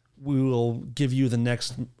Picture, we will give you the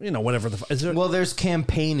next, whatever the. Is there, Well, there's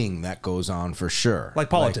campaigning that goes on for sure. Like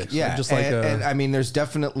politics, yeah. like just like and I mean, there's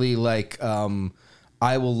definitely like,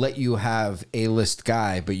 I will let you have A-list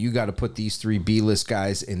guy, but you got to put these 3 B-list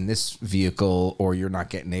guys in this vehicle or you're not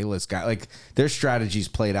getting A-list guy. Like there's strategies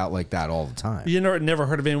played out like that all the time. you never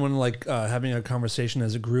heard of anyone like having a conversation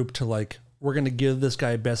as a group to like, we're going to give this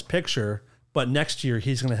guy Best Picture, but next year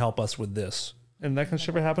he's going to help us with this. And that kind of shit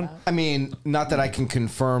ever happen? I mean, not that I can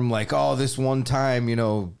confirm like, oh, this one time,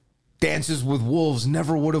 Dances with Wolves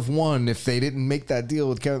never would have won if they didn't make that deal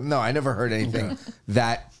with Kevin. No, I never heard anything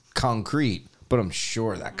that concrete, but I'm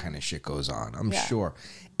sure that kind of shit goes on. I'm sure.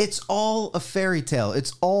 It's all a fairy tale.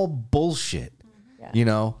 It's all bullshit.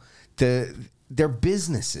 Yeah. They're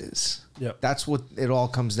businesses. Yep. That's what it all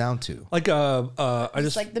comes down to. Like I it's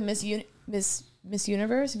just like the Miss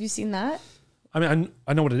Universe. Have you seen that? I mean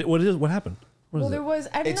I know what it is. What happened? What Well, is there it? was.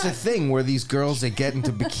 I'm It's not, a thing where these girls, they get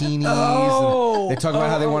into bikinis Oh. and they talk about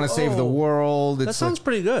how they want to save the world. It's That sounds like,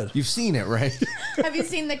 pretty good. you've seen it, right? Have you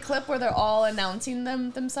seen the clip where they're all announcing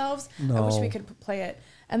themselves? I wish No. we could play it.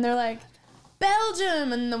 And they're like,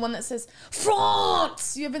 Belgium, and the one that says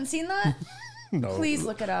France. You haven't seen that? No. Please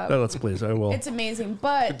look it up. No, let's please. I will. It's amazing.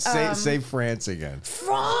 But say France again.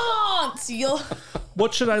 France. You'll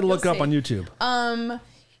What should I look You'll up see. on YouTube?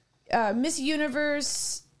 Miss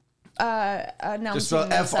Universe announcing Just spell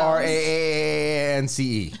themselves. FRANCE.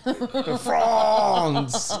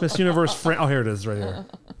 France. Miss Universe. Oh, here it is, right here.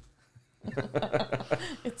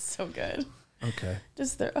 It's so good. Okay.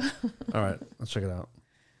 Just there. All right. Let's check it out.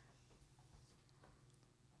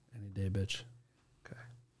 Any day, bitch. Okay.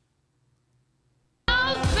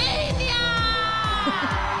 Albania,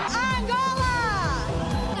 Angola,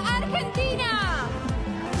 Argentina,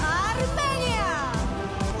 Armenia,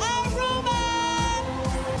 Aruba,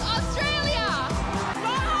 Australia,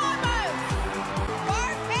 Bahamas,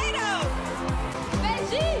 Barbados,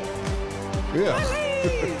 Fiji, Yeah.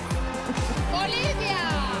 Belize, Bolivia,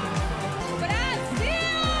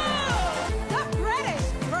 Brazil, the British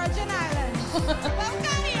Virgin Islands,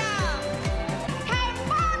 Bulgaria,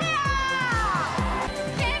 Cambodia,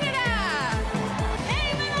 Canada,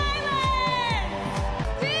 Cayman Islands,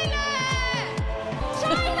 Chile,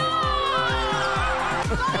 China,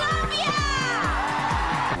 Colombia,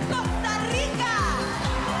 Costa Rica,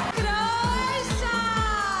 Croatia,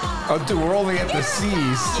 Oh, dude, we're only at the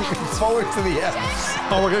C's. Forward to the F's.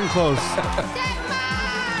 Oh, we're getting close.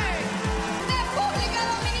 Denmark, República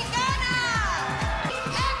Dominicana,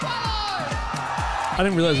 I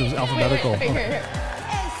didn't realize it was alphabetical. Here.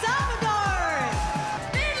 El Salvador.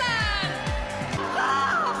 Finland.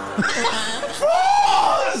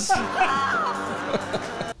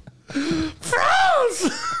 France!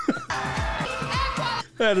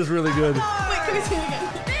 That is really good. Wait, can we see it again?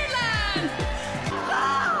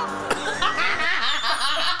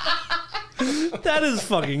 That is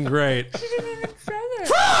fucking great.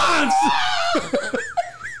 France!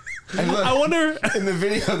 And look, I wonder. in the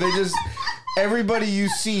video, they just everybody you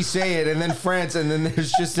see say it, and then France, and then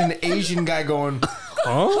there's just an Asian guy going,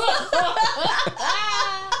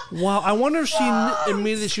 Wow, I wonder if she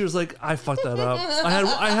immediately she was like, I fucked that up.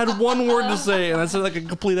 I had one word to say, and I said like a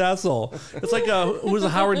complete asshole. It's like who was it,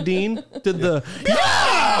 Howard Dean did the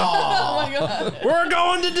Oh my god. we're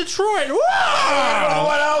going to Detroit. oh,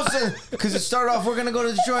 what else? Because it started off, we're gonna go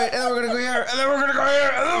to Detroit, and then we're gonna go here, and then we're gonna go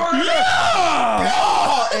here, and then we're gonna go here.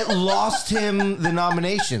 Oh, it lost him the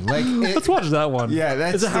nomination. Like, Let's watch that one. Yeah,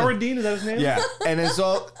 that's is it the- Howard Dean? Is that his name? yeah, and it's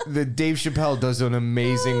all the Dave Chappelle does an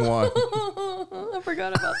amazing one. I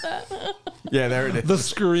forgot about that. Yeah, there it is. The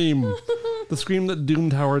scream that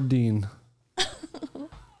doomed Howard Dean.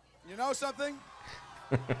 You know something?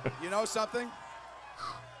 You know something?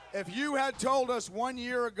 If you had told us 1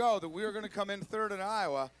 year ago that we were going to come in third in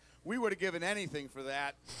Iowa, we would have given anything for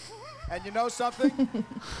that. And you know something?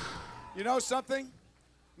 You know something?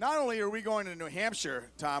 Not only are we going to New Hampshire,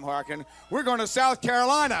 Tom Harkin, we're going to South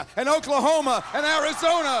Carolina and Oklahoma and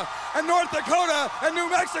Arizona and North Dakota and New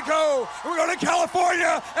Mexico. And we're going to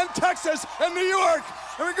California and Texas and New York.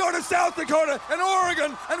 And we're going to South Dakota and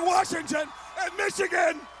Oregon and Washington and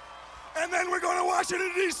Michigan. And then we're going to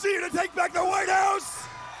Washington, D.C. to take back the White House.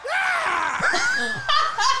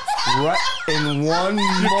 Right in one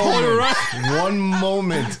moment. One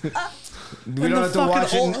moment. We don't have to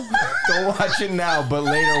watch it. Don't watch it now, but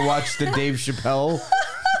later watch the Dave Chappelle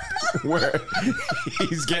where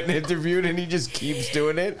he's getting interviewed and he just keeps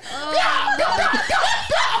doing it.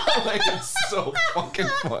 Like, it's so fucking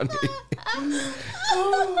funny.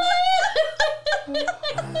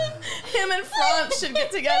 Him and France should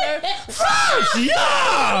get together.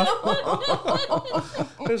 Yeah!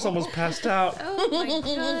 I just almost passed out. Oh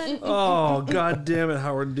my god. Oh, god damn it,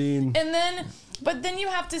 Howard Dean. And then, but then you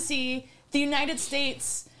have to see the United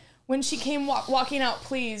States when she came walking out.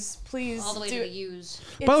 Please All the way do to it. the U's.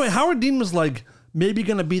 By the way, Howard Dean was like maybe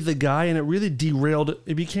gonna be the guy, and it really derailed.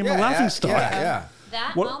 It became a laughing stock. Yeah.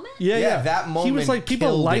 That What- moment? Yeah. that He moment was like people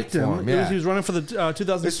killed liked it for him. him, It was- yeah. he was running for the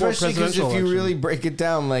 2004 Especially because presidential if you election. really break it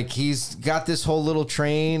down, like he's got this whole little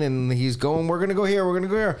train and he's going, we're going to go here, we're going to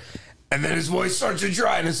go here. And then his voice starts to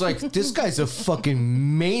dry and it's like, this guy's a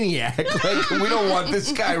fucking maniac. Like, we don't want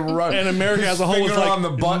this guy running. And America as a whole was finger like, on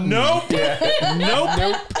the button. nope, Yeah. nope.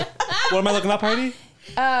 What am I looking up, Heidi?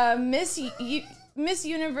 Miss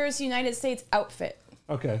Universe United States outfit.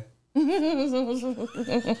 Okay.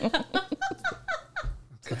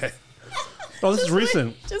 Okay. Oh, this is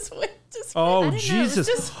recent. Just wait. Oh, didn't know. Jesus.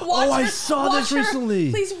 Just watch Oh, I her- saw watch this her- recently.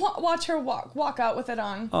 Please watch her walk out with it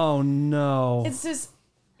on. Oh, no. It's this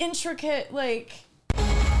intricate, like.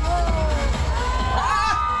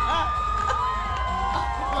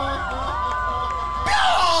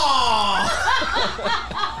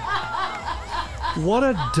 What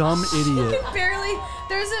a dumb idiot. Barely.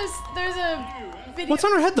 There's a video. What's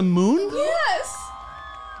on her head? The moon? Yes.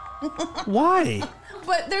 Why?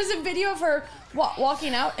 But there's a video of her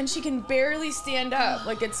walking out, and she can barely stand up.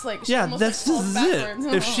 Like it's like she Yeah, almost, that's like, falls this is it.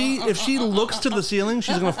 backwards. If she looks to the ceiling,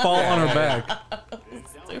 she's gonna fall on her back.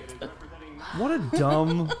 What a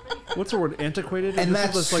dumb. What's the word? Antiquated. And This is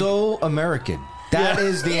that's just like- so American. That Yeah.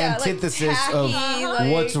 is the Yeah, like antithesis tacky, of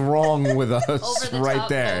like- what's wrong with us Over the right top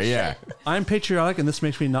there. bullshit. Yeah. I'm patriotic, and this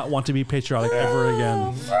makes me not want to be patriotic ever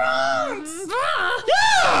again.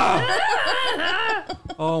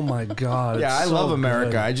 Oh my god. Yeah, it's I so love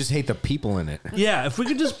America. good. I just hate the people in it. Yeah, if we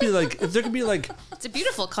could just be like, if there could be like, It's a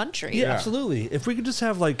beautiful country. yeah, absolutely. If we could just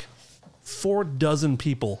have like 4 dozen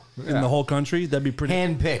people in the whole country, that'd be pretty.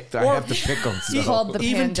 Handpicked. I Or- have to pick them. It's called the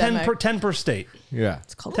Even pandemic. 10 per state. Yeah.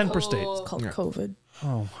 It's called 10 per state. It's called COVID.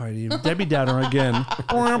 Oh, Heidi, Debbie Downer again.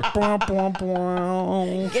 Get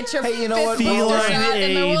your Hey, you know fifth what? booster Feline shot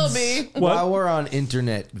and there will AIDS. be. What? While we're on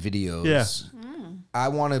internet videos, Yeah. I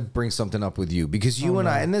want to bring something up with you because you and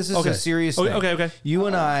I, and this is Okay. a serious Okay, thing. okay. You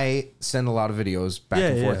and I send a lot of videos back Yeah,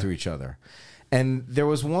 and forth yeah. to each other. And there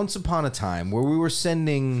was once upon a time where we were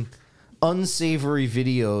sending unsavory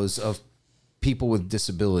videos of people with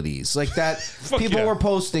disabilities like that. People yeah. were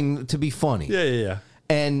posting to be funny. Yeah.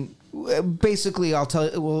 And basically, I'll tell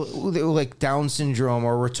you, well, they were like Down syndrome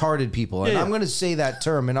or retarded people. And Yeah, yeah. I'm going to say that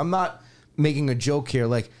term, and I'm not making a joke here.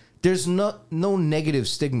 Like, there's no negative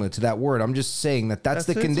stigma to that word. I'm just saying that's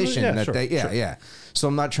the condition. Yeah. So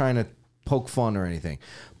I'm not trying to poke fun or anything.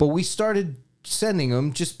 But we started sending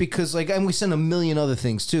them just because, like, and we sent a million other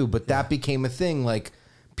things too, but that became a thing. Like,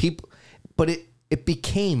 people, but it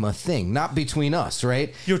became a thing, not between us,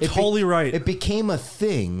 right? You're totally right. It became a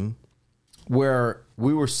thing where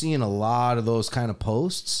we were seeing a lot of those kind of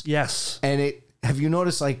posts. Yes. And have you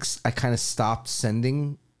noticed, like, I kind of stopped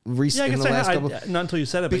sending recently in the last couple? Not until you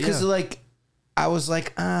said it, because, but like, I was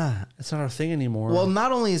like, it's not our thing anymore. Well,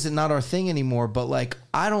 not only is it not our thing anymore, but, like,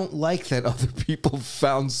 I don't like that other people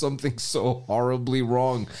found something so horribly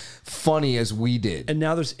wrong funny as we did. And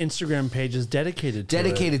now there's Instagram pages dedicated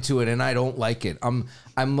to it, and I don't like it. I'm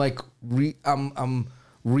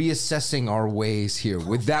reassessing our ways here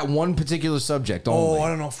with that one particular subject only. Oh, I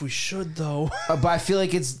don't know if we should though. But I feel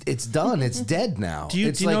like it's done. It's dead now. Do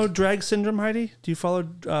you know drag syndrome, Heidi? Do you follow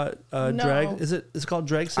drag? Is it called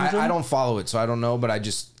drag syndrome? I don't follow it, so I don't know. But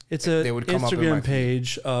it's a they would come Instagram up in my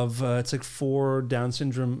page of it's like 4 Down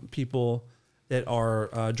syndrome people that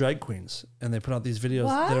are drag queens, and they put out these videos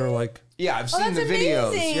that are like, I've seen the videos.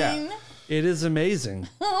 Amazing. Yeah. It is amazing.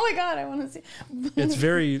 Oh my God, I want to see. It's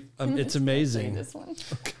very, it's amazing. This one.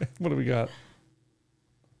 Okay, what do we got?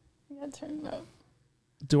 You gotta turn it up.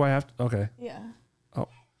 Do I have to? Okay. Yeah. Oh.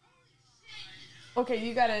 Okay,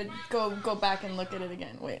 you gotta go back and look at it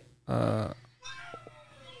again. Wait.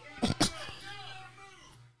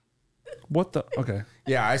 What the? Okay.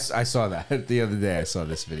 Yeah, I saw that the other day. I saw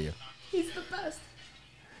this video. He's the best.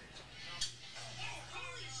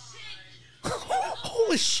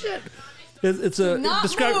 Holy shit! It's a Not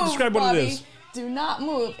describe move, what Bobby. it is. Do not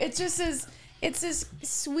move. It's just it's this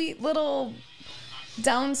sweet little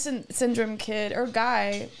Down syndrome kid or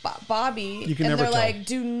guy, Bobby, You can and never they're tell. like,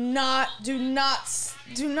 do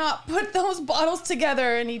not put those bottles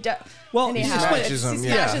together. And he smashes them,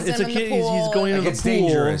 yeah. Smashes It's them a in kid. the pool. He's going into Like, the it's pool.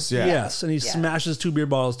 dangerous, yeah. Yes, and he smashes 2 beer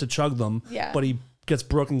bottles to chug them. Yeah. But he gets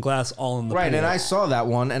broken glass all in the Right, pool. and I saw that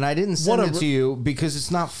one, and I didn't send it to you because it's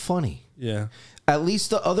not funny. Yeah. At least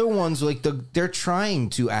the other ones, like they're trying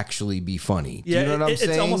to actually be funny. Do Yeah, you know what I'm saying?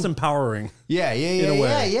 It's almost empowering. Yeah. in a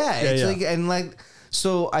way. It's Yeah. like, and like,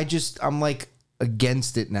 so I'm like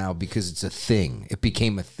against it now because it's a thing. It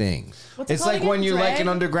became a thing. What's it It's called like again? when you like an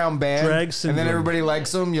underground band, Drag and syndrome. then everybody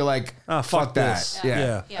likes them. You're like, Fuck that. this.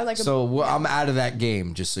 Yeah. Or like So I'm out of that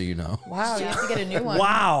game, just so you know. wow, you have to get a new one.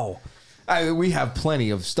 Wow. We have plenty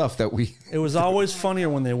of stuff that we. It was always funnier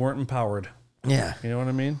when they weren't empowered. Yeah. You know what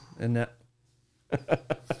I mean? And that.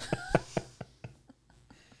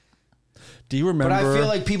 Do you remember? But I feel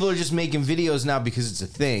like people are just making videos now because it's a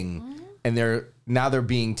thing, and they're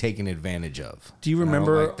being taken advantage of. Do you And I don't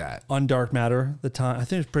remember like that. on Dark Matter the time? I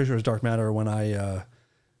think it's pretty sure it was Dark Matter when I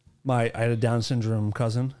had a Down syndrome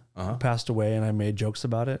cousin who passed away, and I made jokes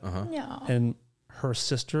about it. Yeah. And her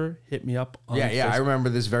sister hit me up. On Yeah, I Facebook. remember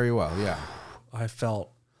this very well. Yeah. I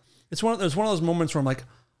felt it's one of those moments where I'm like,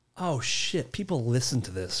 oh shit, people listen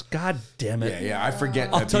to this. God damn it. Yeah. I forget.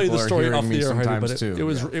 I'll that tell you the people are story hearing off me the air, Heidi, sometimes but too.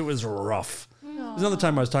 it was rough. There's another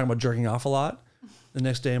time I was talking about jerking off a lot. The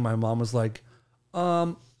next day, my mom was like,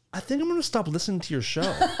 I think I'm going to stop listening to your show.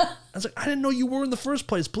 I was like, I didn't know you were in the first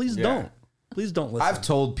place. Please don't. Please don't listen. I've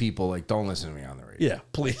told people, like, don't listen to me on the radio. Yeah,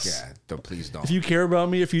 please. Yeah, please don't. If you care about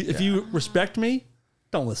me, if you respect me,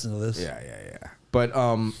 don't listen to this. Yeah. But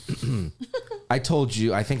I told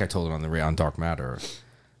you, I think I told it on Dark Matter,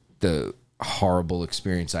 the horrible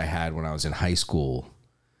experience I had when I was in high school.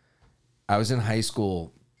 I was in high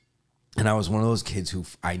school, and I was one of those kids who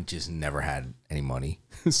I just never had any money.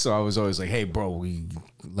 So I was always like, hey, bro,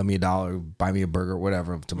 lend me $1, buy me a burger,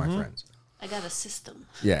 whatever, to my friends. I got a system.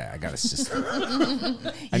 Yeah, I got a system.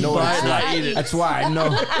 I know what it's like. That's why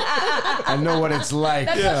I know what it's like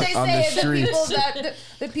That's what they on say. the streets.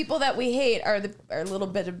 The people that we hate are a little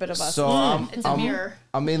bit of us. So It's a mirror.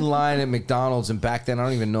 I'm in line at McDonald's, and back then I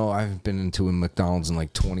don't even know. I haven't been into a McDonald's in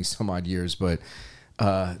like 20 some odd years, but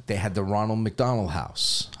they had the Ronald McDonald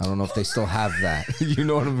House. I don't know if they still have that. You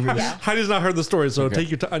know what I mean? Heidi's not heard the story, so take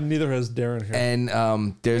your time. Neither has Darren here.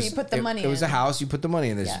 And there's you put the money It was in. a house. You put the money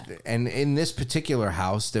in this, and in this particular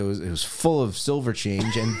house, it was full of silver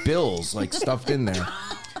change and bills like stuffed in there.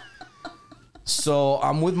 So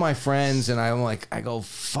I'm with my friends, and I go,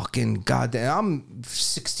 fucking goddamn. I'm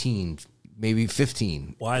 16, maybe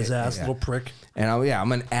 15. Wise ass little prick. And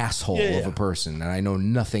I'm an asshole of a person, and I know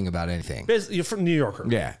nothing about anything. You're from New Yorker.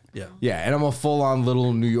 Yeah. Yeah. And I'm a full-on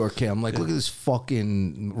little New York kid. I'm like, look at this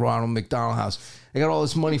fucking Ronald McDonald House. I got all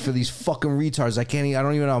this money for these fucking retards. I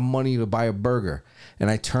don't even have money to buy a burger. And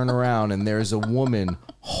I turn around, and there's a woman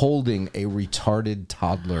holding a retarded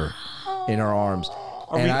toddler in her arms.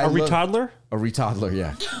 A retoddler? A retoddler,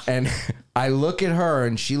 yeah. And I look at her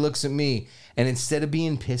and she looks at me, and instead of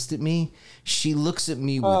being pissed at me, she looks at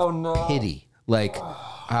me with pity. Like,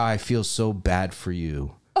 I feel so bad for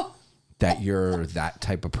you that you're that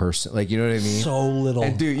type of person. Like, you know what I mean? So little.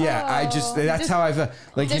 And dude, yeah, that's how I felt.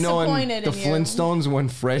 Like, you know, in the Flintstones when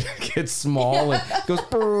Fred gets small and goes,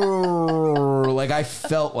 brrr, like, I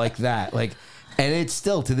felt like that. Like, and it's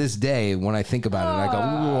still to this day when I think about it, I go,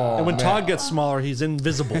 whoa. And when Todd gets smaller, he's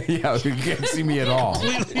invisible. Yeah, you can't see me at all.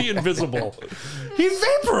 Completely invisible. He's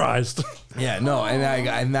vaporized. Yeah, no,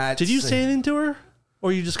 and that. Did you say anything to her?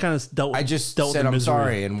 Or you just kind of dealt I just dealt said with I'm misery?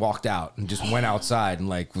 sorry and walked out and just went outside and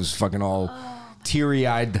like was fucking all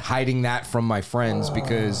teary-eyed hiding that from my friends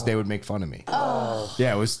because they would make fun of me.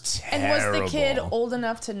 Yeah, it was terrible. And was the kid old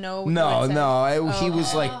enough to know? No, he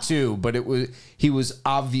was like 2, but he was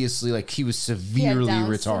obviously like he was severely Down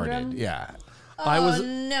retarded. syndrome? Yeah,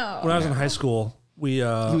 No. When I was in high school, we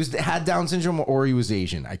had Down syndrome or he was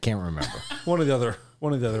Asian. I can't remember. One or the other.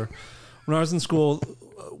 When I was in school,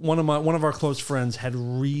 one of our close friends had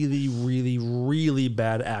really, really, really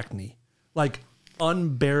bad acne, like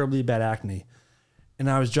unbearably bad acne. And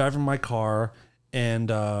I was driving my car, and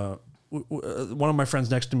one of my friends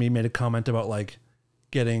next to me made a comment about like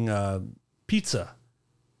getting pizza.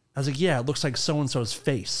 I was like, "Yeah, it looks like so and so's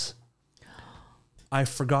face." I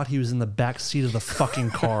forgot he was in the back seat of the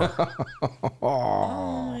fucking car.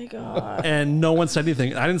 Oh my god! And no one said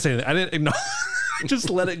anything. I didn't say anything. I didn't ignore.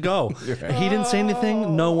 Just let it go. He didn't say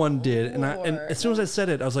anything. No one did. And as soon as I said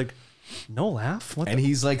it, I was like, no laugh. What and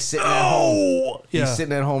he's like sitting at home. He's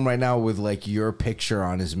sitting at home right now with like your picture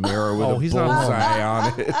on his mirror with a bullseye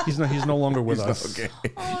on it. He's no longer with us. Okay.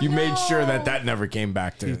 You made sure that never came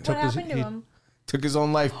back to him. What happened to him? Took his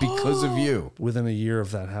own life because of you. Within a year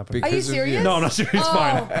of that happening. Are you serious? No, I'm not serious. He's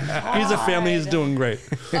fine. He's a family. He's doing great.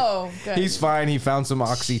 Oh, good. He's fine. He found some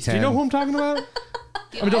Oxy-10. Do you know who I'm talking about?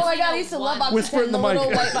 Oh my god, I used to love Oxycontin. Whisper it in the mic.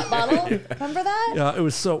 Little white bottle. Remember that? Yeah, it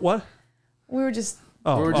was so what? We were just.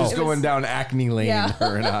 We were just going down acne lane,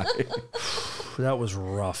 her and I. That was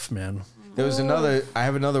rough, man. There was I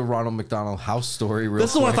have another Ronald McDonald House story. This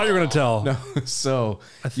is the one I thought you were going to tell. No, so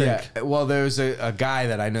I think. Yeah, well, there's a guy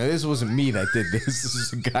that I know. This wasn't me that did this. This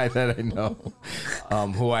is a guy that I know,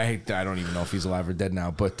 who I don't even know if he's alive or dead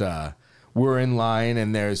now. But we're in line,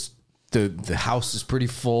 and there's the house is pretty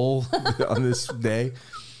full on this day,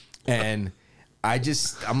 and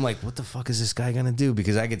I'm like, what the fuck is this guy gonna do?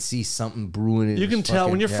 Because I could see something brewing. You can tell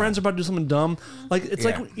when your friends are about to do something dumb. Like it's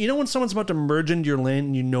like, you know, when someone's about to merge into your lane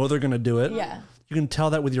and you know they're gonna do it. Yeah. You can tell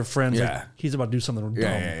that with your friends. Yeah. Like, he's about to do something dumb.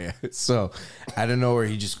 Yeah. So out of nowhere,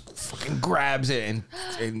 he just fucking grabs it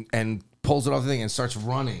and pulls it off the thing and starts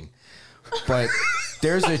running. But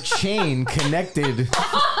there's a chain connected,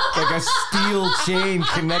 like a steel chain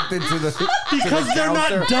connected to the because they're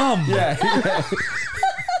not dumb. Yeah.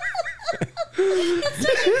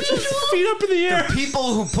 Just feet up in the air. The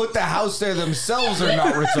people who put the house there themselves are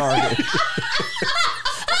not retarded.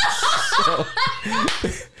 So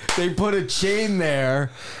they put a chain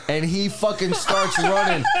there, and he fucking starts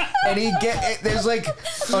running, and there's like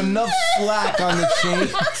enough slack on the chain.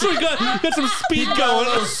 So he got some speed Got going. a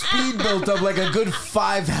little speed built up, like a good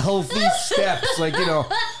 5 healthy steps, like, you know,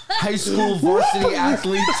 high school varsity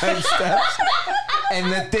athlete type steps.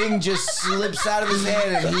 And the thing just slips out of his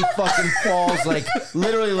hand, and he fucking falls like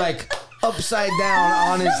literally like upside down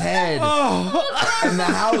on his head. And the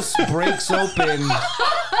house breaks open.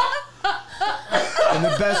 And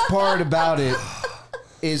the best part about it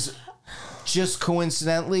is just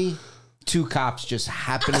coincidentally, 2 cops just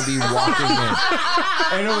happened to be walking in.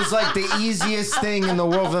 And it was like the easiest thing in the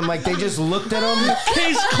world for them. Like, they just looked at him.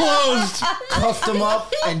 Case closed. Cuffed him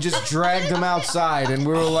up and just dragged him outside. And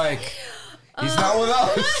we were like, he's not with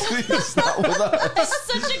us. He's not with us. That's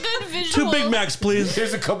such a good visual. 2 Big Macs, please.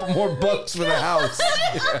 Here's a couple more bucks for the house.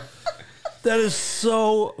 Yeah. That is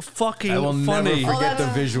so fucking I will funny. never forget the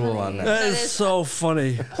visual on that. That is so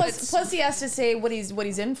funny. Plus, he has to say what he's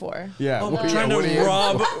in for. Yeah. Trying to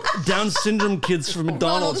rob Down syndrome kids from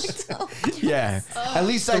McDonald's. Yeah. At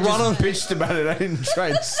least I just bitched about it. I didn't try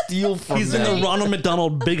and steal from He's them. in the Ronald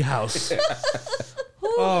McDonald Big House.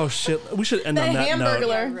 Oh shit! We should end on that note.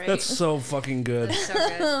 Hamburglar. Yeah, right. That's so fucking good. So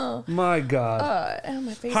good. My God.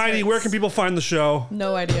 My face Heidi, hurts. where can people find the show?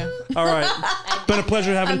 No idea. All right. Been a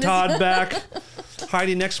pleasure having Todd back.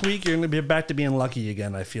 Heidi, next week you're going to be back to being lucky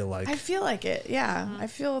again, I feel like. I feel like it. Yeah. I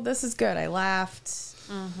feel this is good. I laughed.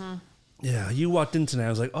 Yeah, you walked in tonight. I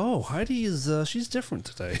was like, oh, Heidi is, she's different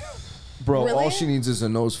today. Bro, Really? all she needs is a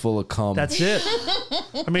nose full of cum. That's it.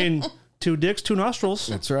 I mean, 2 dicks, 2 nostrils.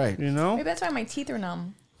 That's right. You know? Maybe that's why my teeth are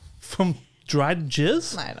numb. From dried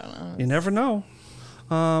jizz? I don't know. You never know.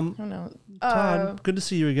 I don't know. Todd, good to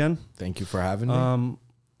see you again. Thank you for having me. I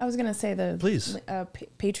was gonna say the Please.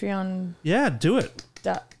 Patreon. Yeah, do it.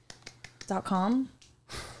 .com.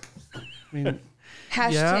 I mean,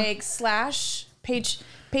 Hashtag slash page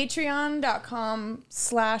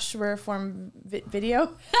patreon.com/rareform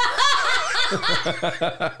video.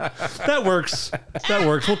 that works. That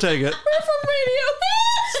works. We'll take it. Rareform radio.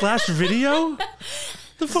 /video?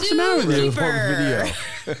 The fuck's the matter with you? Video.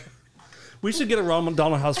 We should get a Ronald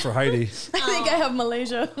McDonald house for Heidi. I think I have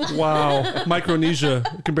Malaysia. Wow, Micronesia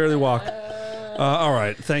can barely walk. All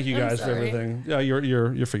right, thank you guys for everything.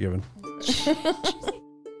 You're forgiven.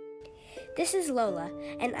 This is Lola,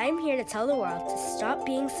 and I'm here to tell the world to stop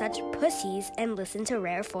being such pussies and listen to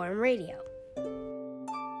Rare Form Radio.